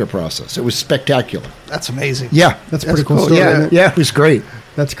process after process. It was spectacular. That's amazing. Yeah. That's a pretty cool story. Yeah, it was great.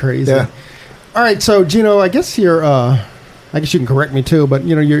 That's crazy. Yeah. All right, so Gino, I guess you're I guess you can correct me too, but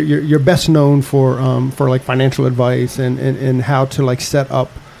you're best known for like financial advice and how to like set up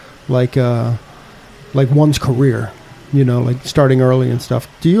like one's career, like starting early and stuff.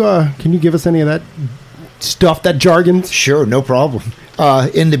 Do you can you give us any of that stuff, that jargon? Sure, no problem.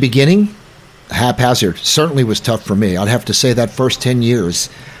 In the beginning, haphazard certainly was tough for me. I'd have to say that first 10 years,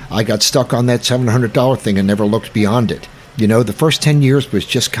 I got stuck on that $700 thing and never looked beyond it. The first 10 years was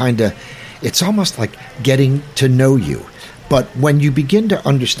just kind of, it's almost like getting to know you. But when you begin to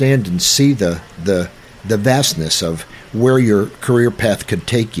understand and see the vastness of where your career path could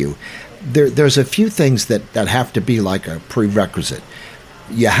take you, there's a few things that have to be like a prerequisite.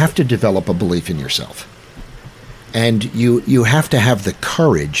 You have to develop a belief in yourself. And you have to have the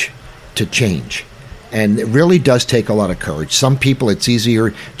courage to change. And it really does take a lot of courage. Some people, it's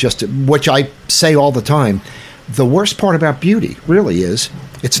easier which I say all the time, the worst part about beauty really is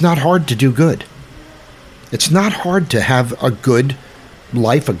it's not hard to do good. It's not hard to have a good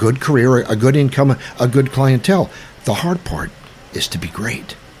life, a good career, a good income, a good clientele. The hard part is to be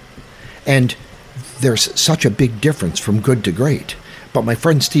great. And there's such a big difference from good to great. But my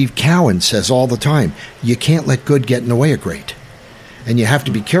friend Steve Cowan says all the time, you can't let good get in the way of great. And you have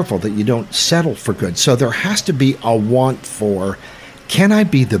to be careful that you don't settle for good. So there has to be a want for, can I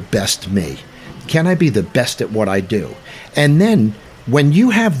be the best me? Can I be the best at what I do? And then when you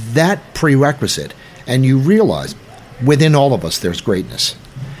have that prerequisite and you realize within all of us there's greatness,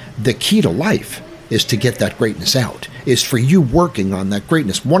 the key to life is to get that greatness out, is for you working on that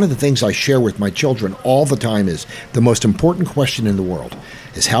greatness. One of the things I share with my children all the time is the most important question in the world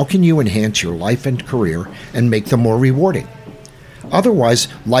is how can you enhance your life and career and make them more rewarding? Otherwise,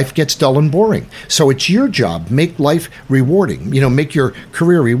 life gets dull and boring. So it's your job. Make life rewarding. Make your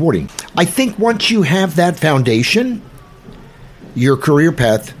career rewarding. I think once you have that foundation, your career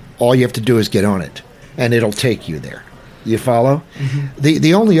path, all you have to do is get on it, and it'll take you there. You follow? Mm-hmm.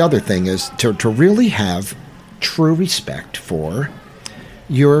 The only other thing is to really have true respect for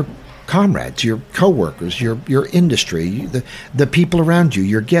your comrades, your coworkers, your industry, the people around you,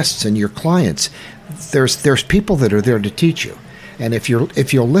 your guests and your clients. There's people that are there to teach you. And if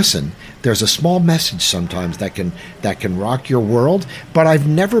you'll listen, there's a small message sometimes that can rock your world. But I've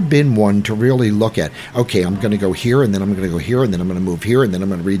never been one to really look at, okay, I'm going to go here, and then I'm going to go here, and then I'm going to move here, and then I'm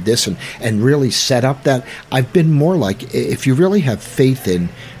going to read this, and really set up that. I've been more like, if you really have faith in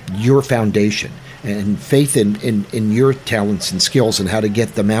your foundation and faith in your talents and skills and how to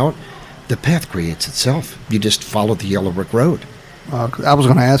get them out, the path creates itself. You just follow the yellow brick road. I was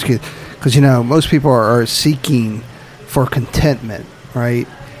going to ask you, because, most people are seeking for contentment, right?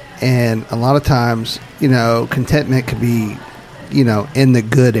 And a lot of times, contentment could be, in the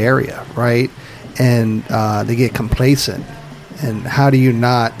good area, right? And they get complacent. And how do you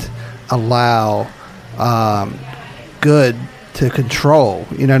not allow good to control?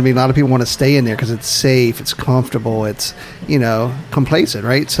 You know what I mean? A lot of people want to stay in there because it's safe, it's comfortable, it's, complacent,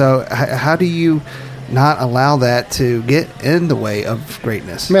 right? So how do you not allow that to get in the way of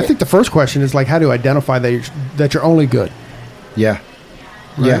greatness. I mean, I think the first question is like, how do you identify that you're only good? Yeah.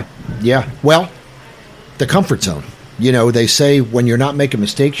 Right. Yeah. Well, the comfort zone. You know, they say when you're not making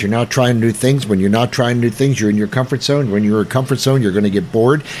mistakes, you're not trying new things. When you're not trying new things, you're in your comfort zone. When you're in a comfort zone, you're going to get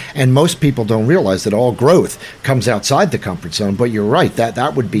bored. And most people don't realize that all growth comes outside the comfort zone. But you're right,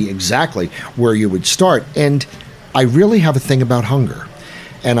 that would be exactly where you would start. And I really have a thing about hunger.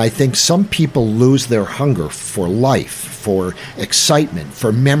 And I think some people lose their hunger for life, for excitement,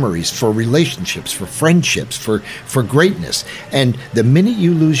 for memories, for relationships, for friendships, for greatness. And the minute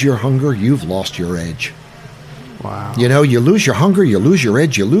you lose your hunger, you've lost your edge. Wow. You know, you lose your hunger, you lose your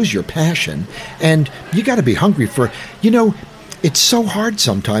edge, you lose your passion. And you got to be hungry for, you know, it's so hard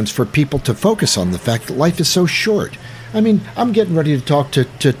sometimes for people to focus on the fact that life is so short. I mean, I'm getting ready to talk to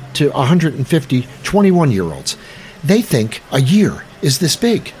 150 21-year-olds. They think a year is this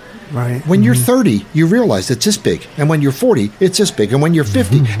big. Right. When you're 30, you realize it's this big. And when you're 40, it's this big. And when you're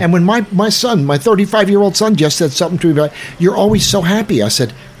 50, and when my son, my 35-year-old son just said something to me about, you're always so happy. I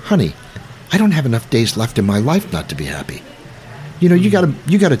said, honey, I don't have enough days left in my life not to be happy. You know, you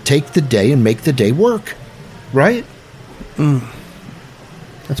gotta take the day and make the day work. Right?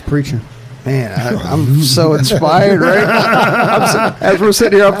 That's preaching. Man, I'm so inspired right now. As we're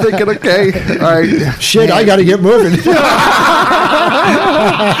sitting here, I'm thinking, okay, all right. Shit, man. I got to get moving. Exactly.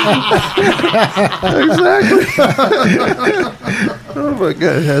 Oh, my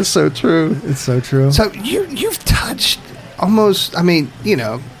God, that's so true. It's so true. So you've touched almost, I mean, you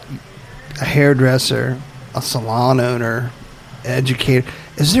know, a hairdresser, a salon owner, educator.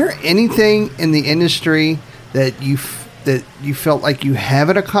 Is there anything in the industry that you felt like you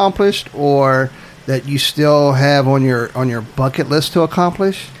haven't accomplished, or that you still have on your bucket list to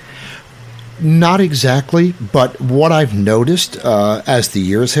accomplish? Not exactly, but what I've noticed as the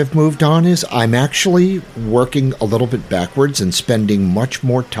years have moved on is I'm actually working a little bit backwards and spending much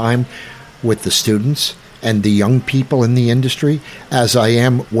more time with the students and the young people in the industry as I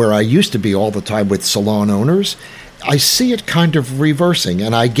am where I used to be all the time with salon owners. I see it kind of reversing,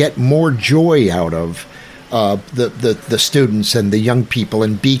 and I get more joy out of the students and the young people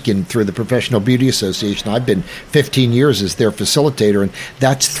in Beacon through the Professional Beauty Association. I've been 15 years as their facilitator, and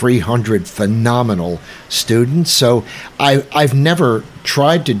that's 300 phenomenal students. So I've never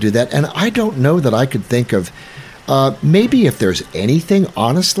tried to do that, and I don't know that I could think of maybe if there's anything,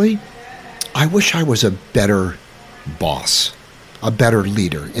 honestly, I wish I was a better boss, a better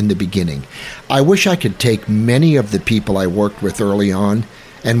leader in the beginning. I wish I could take many of the people I worked with early on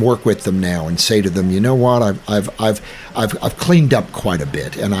and work with them now and say to them, you know what, I've cleaned up quite a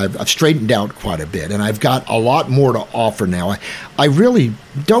bit, and I've straightened out quite a bit, and I've got a lot more to offer now. I really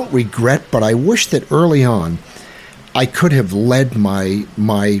don't regret, but I wish that early on I could have led my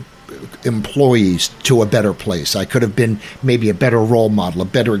employees to a better place. I could have been maybe a better role model, a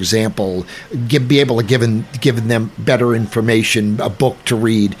better example, be able to give them better information, a book to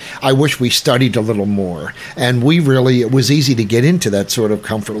read. I wish we studied a little more. And it was easy to get into that sort of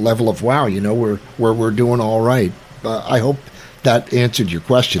comfort level of, wow, you know, we're doing all right. I hope that answered your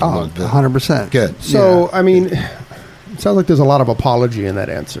question a little bit. 100%. Good. So, yeah. I mean, it sounds like there's a lot of apology in that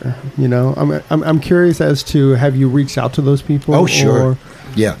answer. You know, I'm curious as to, have you reached out to those people? Oh, sure.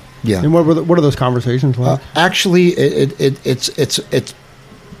 Yeah. Yeah. And what are those conversations like? Actually, it's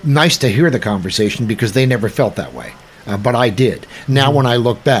nice to hear the conversation because they never felt that way. But I did. Now, when I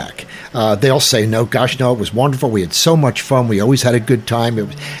look back, they'll say, no, it was wonderful. We had so much fun. We always had a good time.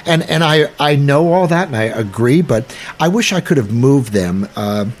 And I know all that, and I agree, but I wish I could have moved them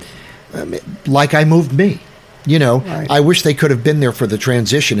like I moved me. You know, right. I wish they could have been there for the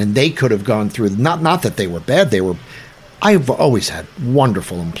transition, and they could have gone through, not that they were bad, I've always had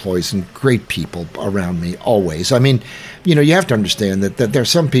wonderful employees and great people around me, always. I mean, you know, you have to understand that there's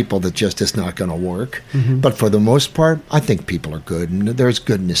some people that just is not going to work. Mm-hmm. But for the most part, I think people are good, and there's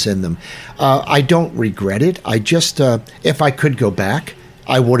goodness in them. I don't regret it. I just, if I could go back,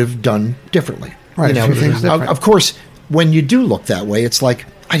 I would have done differently. Right. You know, of course, when you do look that way, it's like,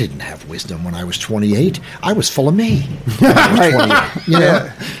 I didn't have wisdom when I was 28. I was full of me when I was 28. You know?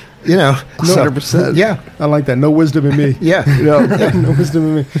 Yeah. You know, 100%. Yeah, I like that. No wisdom in me. Yeah, no wisdom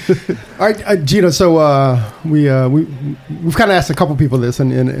in me. All right, Gino. So we've kind of asked a couple people this,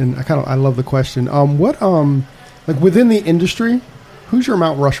 and I love the question. Like within the industry, who's your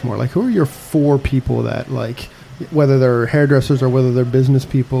Mount Rushmore? Like, who are your 4 people that, like, whether they're hairdressers or whether they're business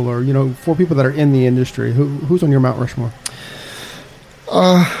people, or, you know, 4 people that are in the industry? Who's on your Mount Rushmore?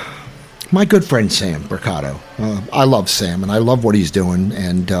 My good friend Sam Mercado. I love Sam, and I love what he's doing,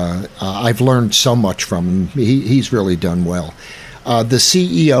 and I've learned so much from him. He's really done well. the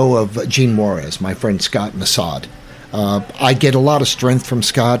CEO of Gene Juarez, my friend Scott Massad. I get a lot of strength from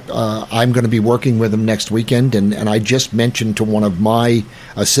Scott. I'm going to be working with him next weekend, and I just mentioned to one of my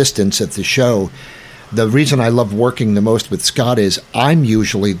assistants at the show, the reason I love working the most with Scott is I'm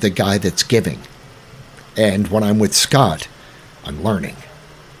usually the guy that's giving. And when I'm with Scott, I'm learning.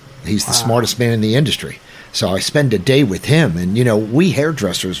 He's the smartest man in the industry. So I spend a day with him, and we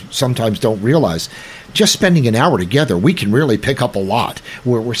hairdressers sometimes don't realize just spending an hour together, we can really pick up a lot.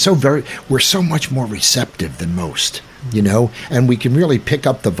 We're so much more receptive than most, and we can really pick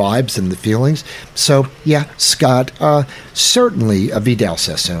up the vibes and the feelings. So yeah, Scott, certainly a Vidal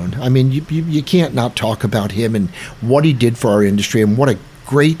Sassoon. I mean, you can't not talk about him and what he did for our industry and what a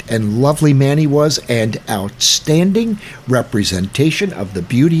great and lovely man he was, and outstanding representation of the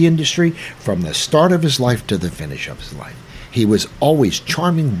beauty industry from the start of his life to the finish of his life. He was always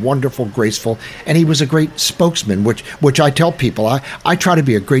charming, wonderful, graceful, and he was a great spokesman, which I tell people. I try to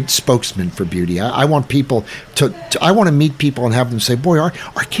be a great spokesman for beauty. I want people I want to meet people and have them say, boy, our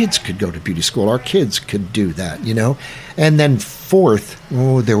kids could go to beauty school. Our kids could do that, And then fourth,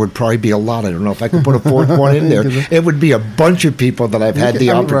 there would probably be a lot. I don't know if I could put a fourth one in there. It would be a bunch of people that I've had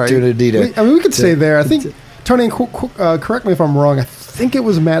the opportunity to. We could say there. I think, Tony, correct me if I'm wrong. I think it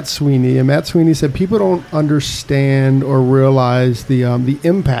was Matt Sweeney, and Matt Sweeney said people don't understand or realize the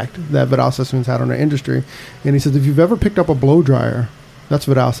impact that Vidal Sassoon's had on our industry. And he says if you've ever picked up a blow dryer, that's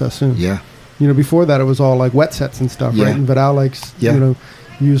Vidal Sassoon. Yeah. Before that it was all like wet sets and stuff, right? And Vidal likes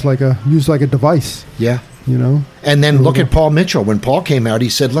use like a device. Yeah. And then look at Paul Mitchell. When Paul came out, he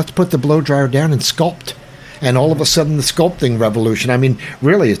said, let's put the blow dryer down and sculpt. And all of a sudden, the sculpting revolution, I mean,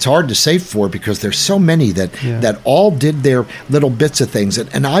 really, it's hard to say for because there's so many that all did their little bits of things.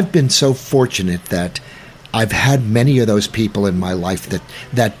 And I've been so fortunate that I've had many of those people in my life that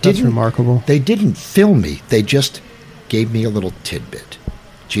didn't. That's remarkable. They didn't fill me. They just gave me a little tidbit.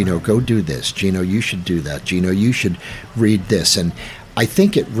 Gino, go do this. Gino, you should do that. Gino, you should read this. And I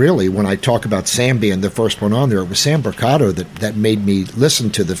think it really, when I talk about Sam being the first one on there, it was Sam Mercado that made me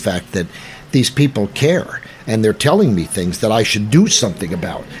listen to the fact that these people care. And they're telling me things that I should do something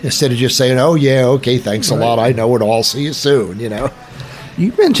about instead of just saying, oh, yeah, okay, thanks a lot. I know it all. See you soon,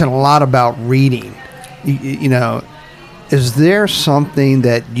 You mentioned a lot about reading. Is there something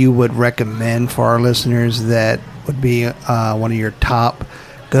that you would recommend for our listeners that would be one of your top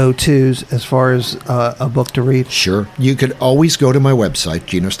go-tos as far as a book to read? Sure. You could always go to my website,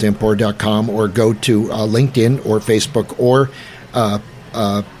 GinoStampora.com, or go to LinkedIn or Facebook or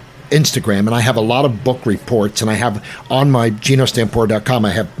Instagram, and I have a lot of book reports, and I have on my GinoStampora.com, I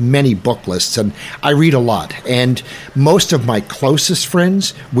have many book lists, and I read a lot. And most of my closest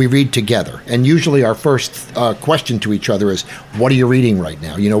friends, we read together. And usually our first question to each other is, what are you reading right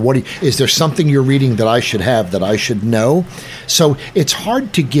now? Is there something you're reading that I should have, that I should know? So it's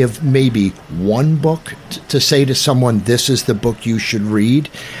hard to give maybe one book to say to someone, this is the book you should read.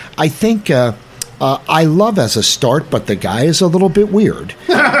 I think I love as a start, but the guy is a little bit weird,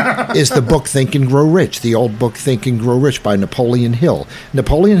 is the book Think and Grow Rich, the old book Think and Grow Rich by Napoleon Hill.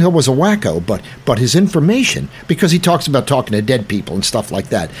 Napoleon Hill was a wacko, but his information, because he talks about talking to dead people and stuff like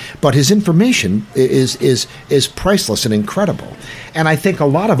that, but his information is priceless and incredible. And I think a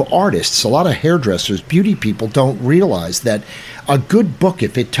lot of artists, a lot of hairdressers, beauty people don't realize that a good book,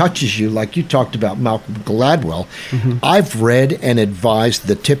 if it touches you, like you talked about Malcolm Gladwell, I've read and advised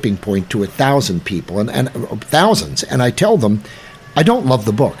The Tipping Point to 1,000 people and thousands, and I tell them, I don't love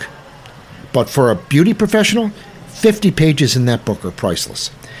the book, but for a beauty professional, 50 pages in that book are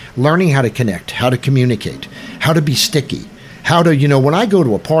priceless. Learning how to connect, how to communicate, how to be sticky, how to, when I go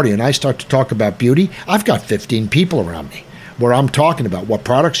to a party and I start to talk about beauty, I've got 15 people around me where I'm talking about what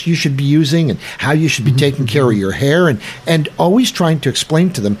products you should be using and how you should be taking care of your hair, and always trying to explain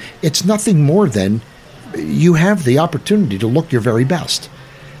to them it's nothing more than you have the opportunity to look your very best.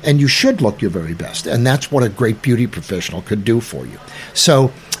 And you should look your very best. And that's what a great beauty professional could do for you.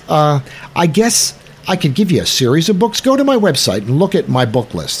 So I guess I could give you a series of books. Go to my website and look at my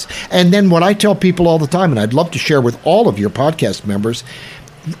book lists. And then what I tell people all the time, and I'd love to share with all of your podcast members,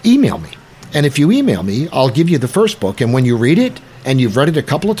 email me. And if you email me, I'll give you the first book. And when you read it, and you've read it a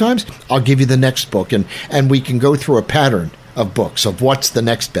couple of times, I'll give you the next book. And we can go through a pattern of books of what's the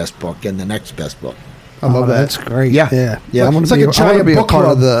next best book and the next best book. I love that. That's great. Yeah. I want to be a part of the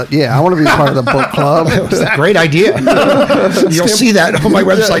book club. That's a great idea. You'll see that on my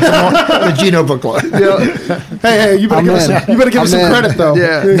website tomorrow, the Gino Book Club. Hey, you better give us some credit, though.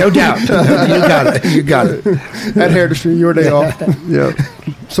 Yeah. No doubt. You got it. At Hair Industry, your day off. Yeah.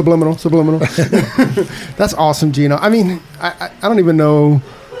 Subliminal. That's awesome, Gino. I mean, I don't even know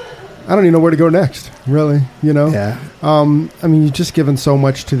I don't even know where to go next, really, Yeah. I mean, you've just given so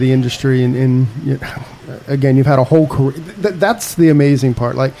much to the industry, and again, you've had a whole career. That's the amazing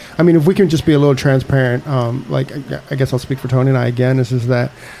part. Like, I mean, if we can just be a little transparent, like, I guess I'll speak for Tony and I again, is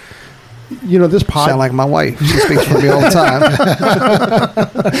that, this pod... Sound like my wife. She speaks for me all the time.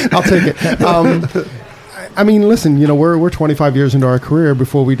 I'll take it. I mean, listen, we're 25 years into our career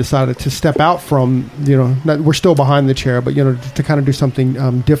before we decided to step out from, we're still behind the chair, but, to kind of do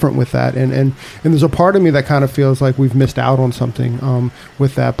something different with that. And there's a part of me that kind of feels like we've missed out on something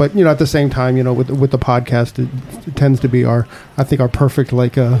with that. But, at the same time, with the podcast, it tends to be our perfect,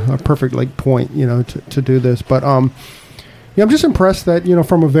 point, to do this. But, I'm just impressed that,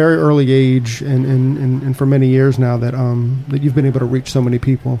 from a very early age and for many years now that you've been able to reach so many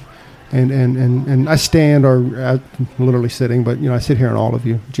people. And I stand or literally sitting, but I sit here on all of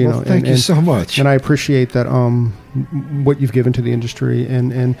you, Gino. Well, thank you so much. And I appreciate that what you've given to the industry,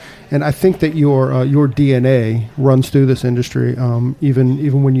 and I think that your DNA runs through this industry,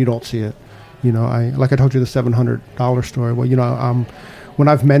 even when you don't see it. I told you the $700 story. Well, when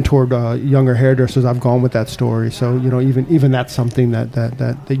I've mentored younger hairdressers, I've gone with that story. So even that's something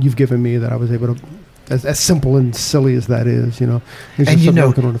that you've given me that I was able to. As simple and silly as that is, And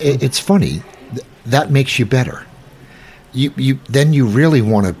it's funny. That makes you better. Then you really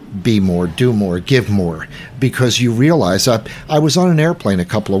want to be more, do more, give more, because you realize. I was on an airplane a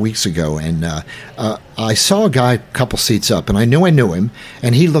couple of weeks ago, and I saw a guy a couple seats up, and I knew him,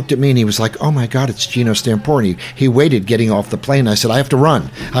 and he looked at me and he was like, "Oh my God, it's Gino Stampore." And he waited getting off the plane. I said, "I have to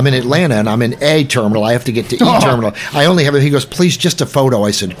run. I'm in Atlanta, and I'm in A terminal. I have to get to E terminal. I only have." He goes, "Please, just a photo."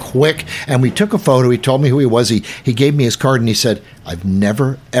 I said, "Quick!" And we took a photo. He told me who he was. He gave me his card, and he said, "I've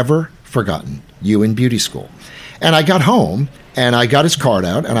never ever forgotten you in beauty school." And I got home, and I got his card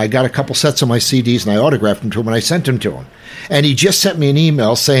out, and I got a couple sets of my CDs, and I autographed them to him, and I sent them to him. And he just sent me an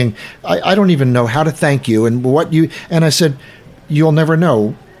email saying, I don't even know how to thank you, and and I said, "You'll never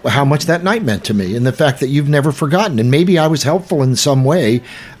know how much that night meant to me, and the fact that you've never forgotten. And maybe I was helpful in some way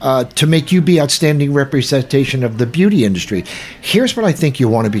to make you be outstanding representation of the beauty industry." Here's what I think you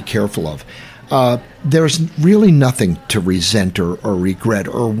want to be careful of. There's really nothing to resent or regret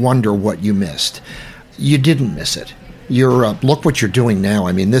or wonder what you missed. You didn't miss it. Look what you're doing now.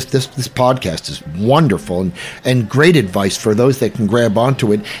 I mean, this podcast is wonderful and great advice for those that can grab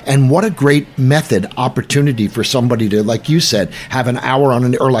onto it. And what a great opportunity for somebody to, like you said, have an hour on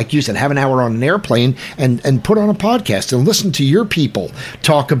an airplane and put on a podcast and listen to your people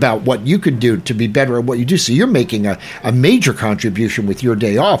talk about what you could do to be better at what you do. So you're making a major contribution with your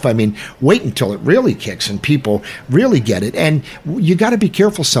day off. I mean, wait until it really kicks and people really get it. And you got to be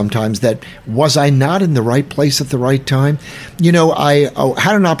careful sometimes that, was I not in the right place at the right time? I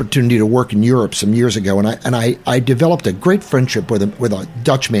had an opportunity to work in Europe some years ago, and I developed a great friendship with a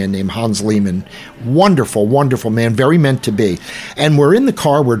Dutch man named Hans Lehmann. Wonderful, wonderful man, very meant to be. And we're in the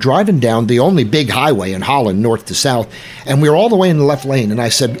car, we're driving down the only big highway in Holland, north to south, and we're all the way in the left lane. And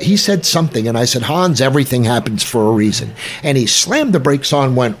he said something, and I said, "Hans, everything happens for a reason." And he slammed the brakes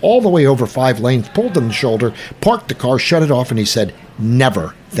on, went all the way over 5 lanes, pulled on the shoulder, parked the car, shut it off, and he said,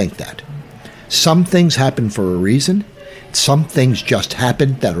 "Never think that. Some things happen for a reason. Some things just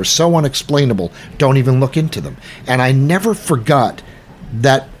happen that are so unexplainable, don't even look into them." And I never forgot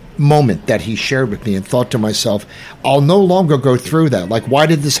that moment that he shared with me, and thought to myself, I'll no longer go through that. Like, why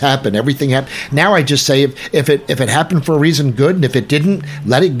did this happen? Everything happened. Now I just say, if it happened for a reason, good. And if it didn't,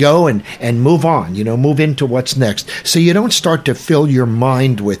 let it go and move on, move into what's next. So you don't start to fill your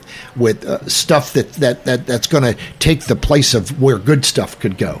mind with stuff that's going to take the place of where good stuff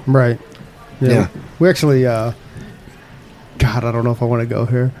could go. Right. Yeah. We actually, God, I don't know if I want to go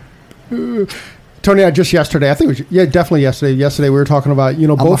here. Tony, definitely yesterday. Yesterday we were talking about,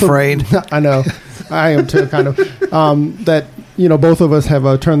 both. I'm afraid. I know, I am too, kind of. That both of us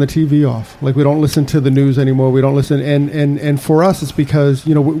have turned the TV off. Like, we don't listen to the news anymore. We don't listen, and for us, it's because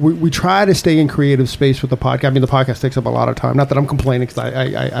we try to stay in creative space with the podcast. I mean, the podcast takes up a lot of time. Not that I'm complaining, because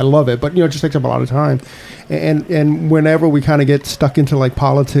I love it, but it just takes up a lot of time. And whenever we kind of get stuck into like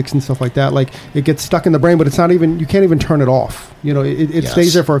politics and stuff like that, like, it gets stuck in the brain, but it's not even, you can't even turn it off. It Yes.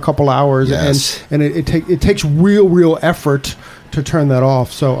 stays there for a couple hours, Yes. and it takes real effort to turn that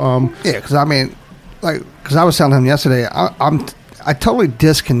off. So Yeah, because I mean, because I was telling him yesterday, I totally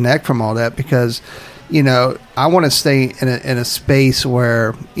disconnect from all that, because I want to stay in a space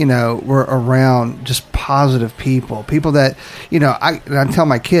where we're around just positive people that I tell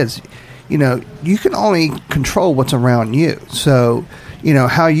my kids, you can only control what's around you. So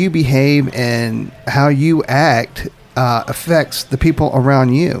how you behave and how you act affects the people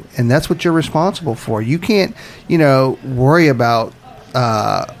around you, and that's what you're responsible for. You can't worry about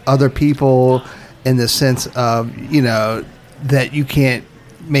other people in the sense of, you know, that you can't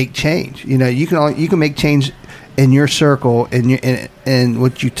make change. You know, you can make change in your circle and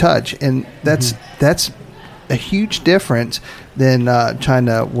what you touch, and that's a huge difference than trying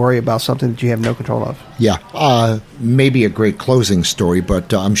to worry about something that you have no control of. Yeah, maybe a great closing story,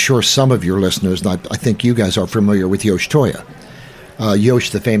 but I'm sure some of your listeners, and I think you guys are familiar with Yosh Toya. Yosh,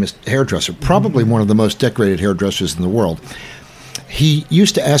 the famous hairdresser, probably one of the most decorated hairdressers in the world. He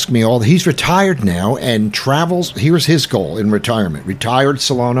used to ask me he's retired now and travels. Here's his goal in retirement. Retired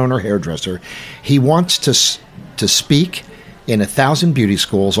salon owner, hairdresser. He wants to speak in 1,000 beauty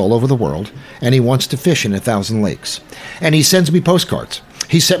schools all over the world, and he wants to fish in 1,000 lakes. And he sends me postcards.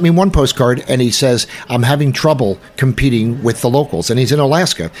 He sent me one postcard, and he says, I'm having trouble competing with the locals. And he's in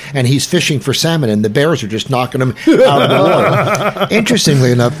Alaska, and he's fishing for salmon, and the bears are just knocking him out of the water.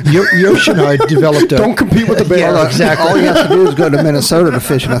 Interestingly enough, Yosh and I developed a... Don't compete with the bears. Yeah, exactly. All you have to do is go to Minnesota to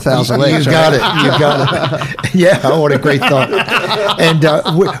fish in 1,000 lakes. You got it. You got it. Yeah, what a great thought. And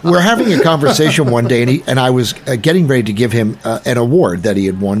we're having a conversation one day, and I was getting ready to give him an award that he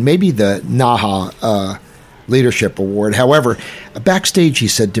had won, maybe the NAHA Leadership Award. However, backstage he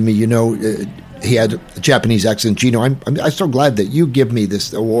said to me, you know, he had a Japanese accent, Gino, I'm so glad that you give me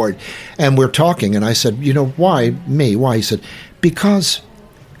this award. And we're talking, and I said, you know, why me? Why? He said, because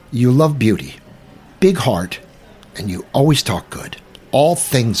you love beauty, big heart, and you always talk good. All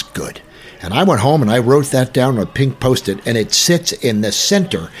things good. And I went home and I wrote that down on a pink Post-it, and it sits in the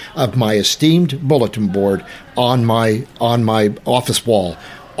center of my esteemed bulletin board on my office wall.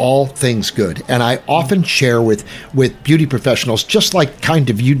 All things good. And I often share with beauty professionals, just like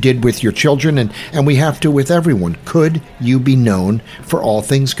kind of you did with your children, and we have to with everyone. Could you be known for all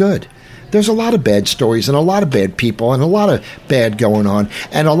things good? There's a lot of bad stories and a lot of bad people and a lot of bad going on,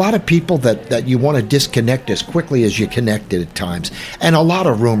 and a lot of people that you want to disconnect as quickly as you connect it at times, and a lot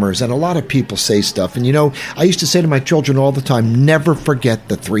of rumors, and a lot of people say stuff. And, you know, I used to say to my children all the time, never forget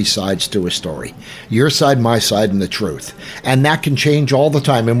the three sides to a story. Your side, my side, and the truth. And that can change all the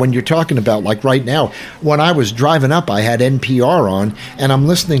time. And when you're talking about, like right now, when I was driving up, I had NPR on, and I'm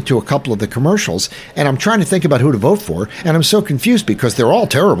listening to a couple of the commercials, and I'm trying to think about who to vote for, and I'm so confused because they're all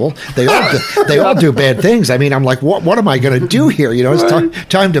terrible. They all do bad things. I mean, I'm like, what am I going to do here? You know, it's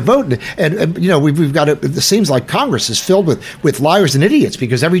time to vote. And you know, we've got it seems like Congress is filled with liars and idiots,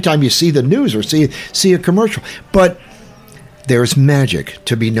 because every time you see the news or see a commercial. But there's magic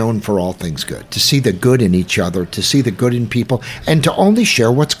to be known for all things good, to see the good in each other, to see the good in people, and to only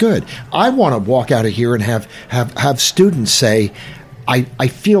share what's good. I want to walk out of here and have students say, I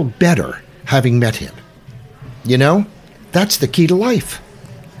feel better having met him. You know, that's the key to life.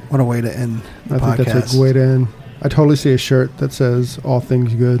 What a way to end the podcast. I think that's a good way to end. I totally see a shirt that says "All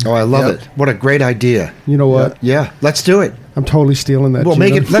Things Good." Oh, I love it! What a great idea! You know what? Yeah, let's do it. I'm totally stealing that. Well,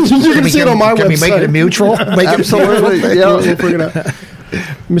 make it. Let's. Can we make it a mutual? Absolutely. Yeah, we'll figure it out.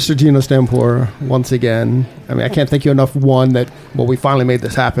 Mr. Gino Stampor, once again. I mean, I can't thank you enough. One, that we finally made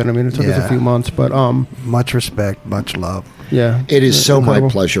this happen. I mean, it took us a few months, but much respect, much love. Yeah, it is so incredible.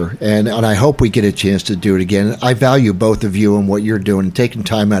 My pleasure, and I hope we get a chance to do it again. I value both of you and what you're doing, and taking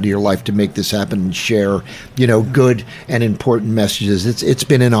time out of your life to make this happen and share, you know, good and important messages. It's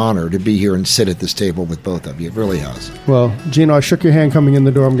been an honor to be here and sit at this table with both of you. It really has. Well, Gino, I shook your hand coming in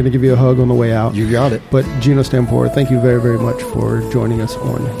the door. I'm going to give you a hug on the way out. You got it. But Gino Stampor, thank you very, very much for joining us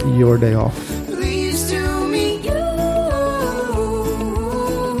on your day off.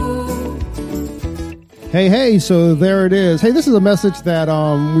 Hey, so there it is. Hey, this is a message that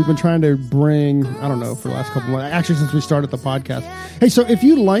we've been trying to bring, I don't know, for the last couple of months, actually since we started the podcast. Hey, so if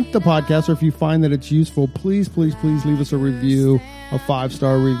you like the podcast or if you find that it's useful, please leave us a review, a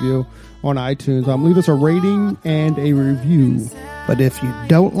 5-star review on iTunes. Leave us a rating and a review. But if you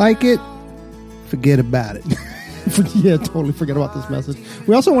don't like it, forget about it. Yeah, totally forget about this message.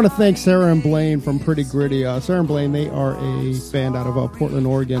 We also want to thank Sarah and Blaine from Pretty Gritty. Sarah and Blaine, they are a band out of Portland,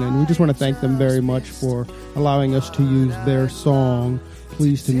 Oregon, and we just want to thank them very much for allowing us to use their song,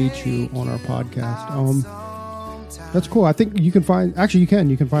 Pleased to Meet You, on our podcast. That's cool. I think you can find, actually you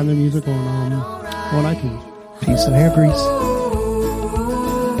can find their music on iTunes. Peace and hair grease.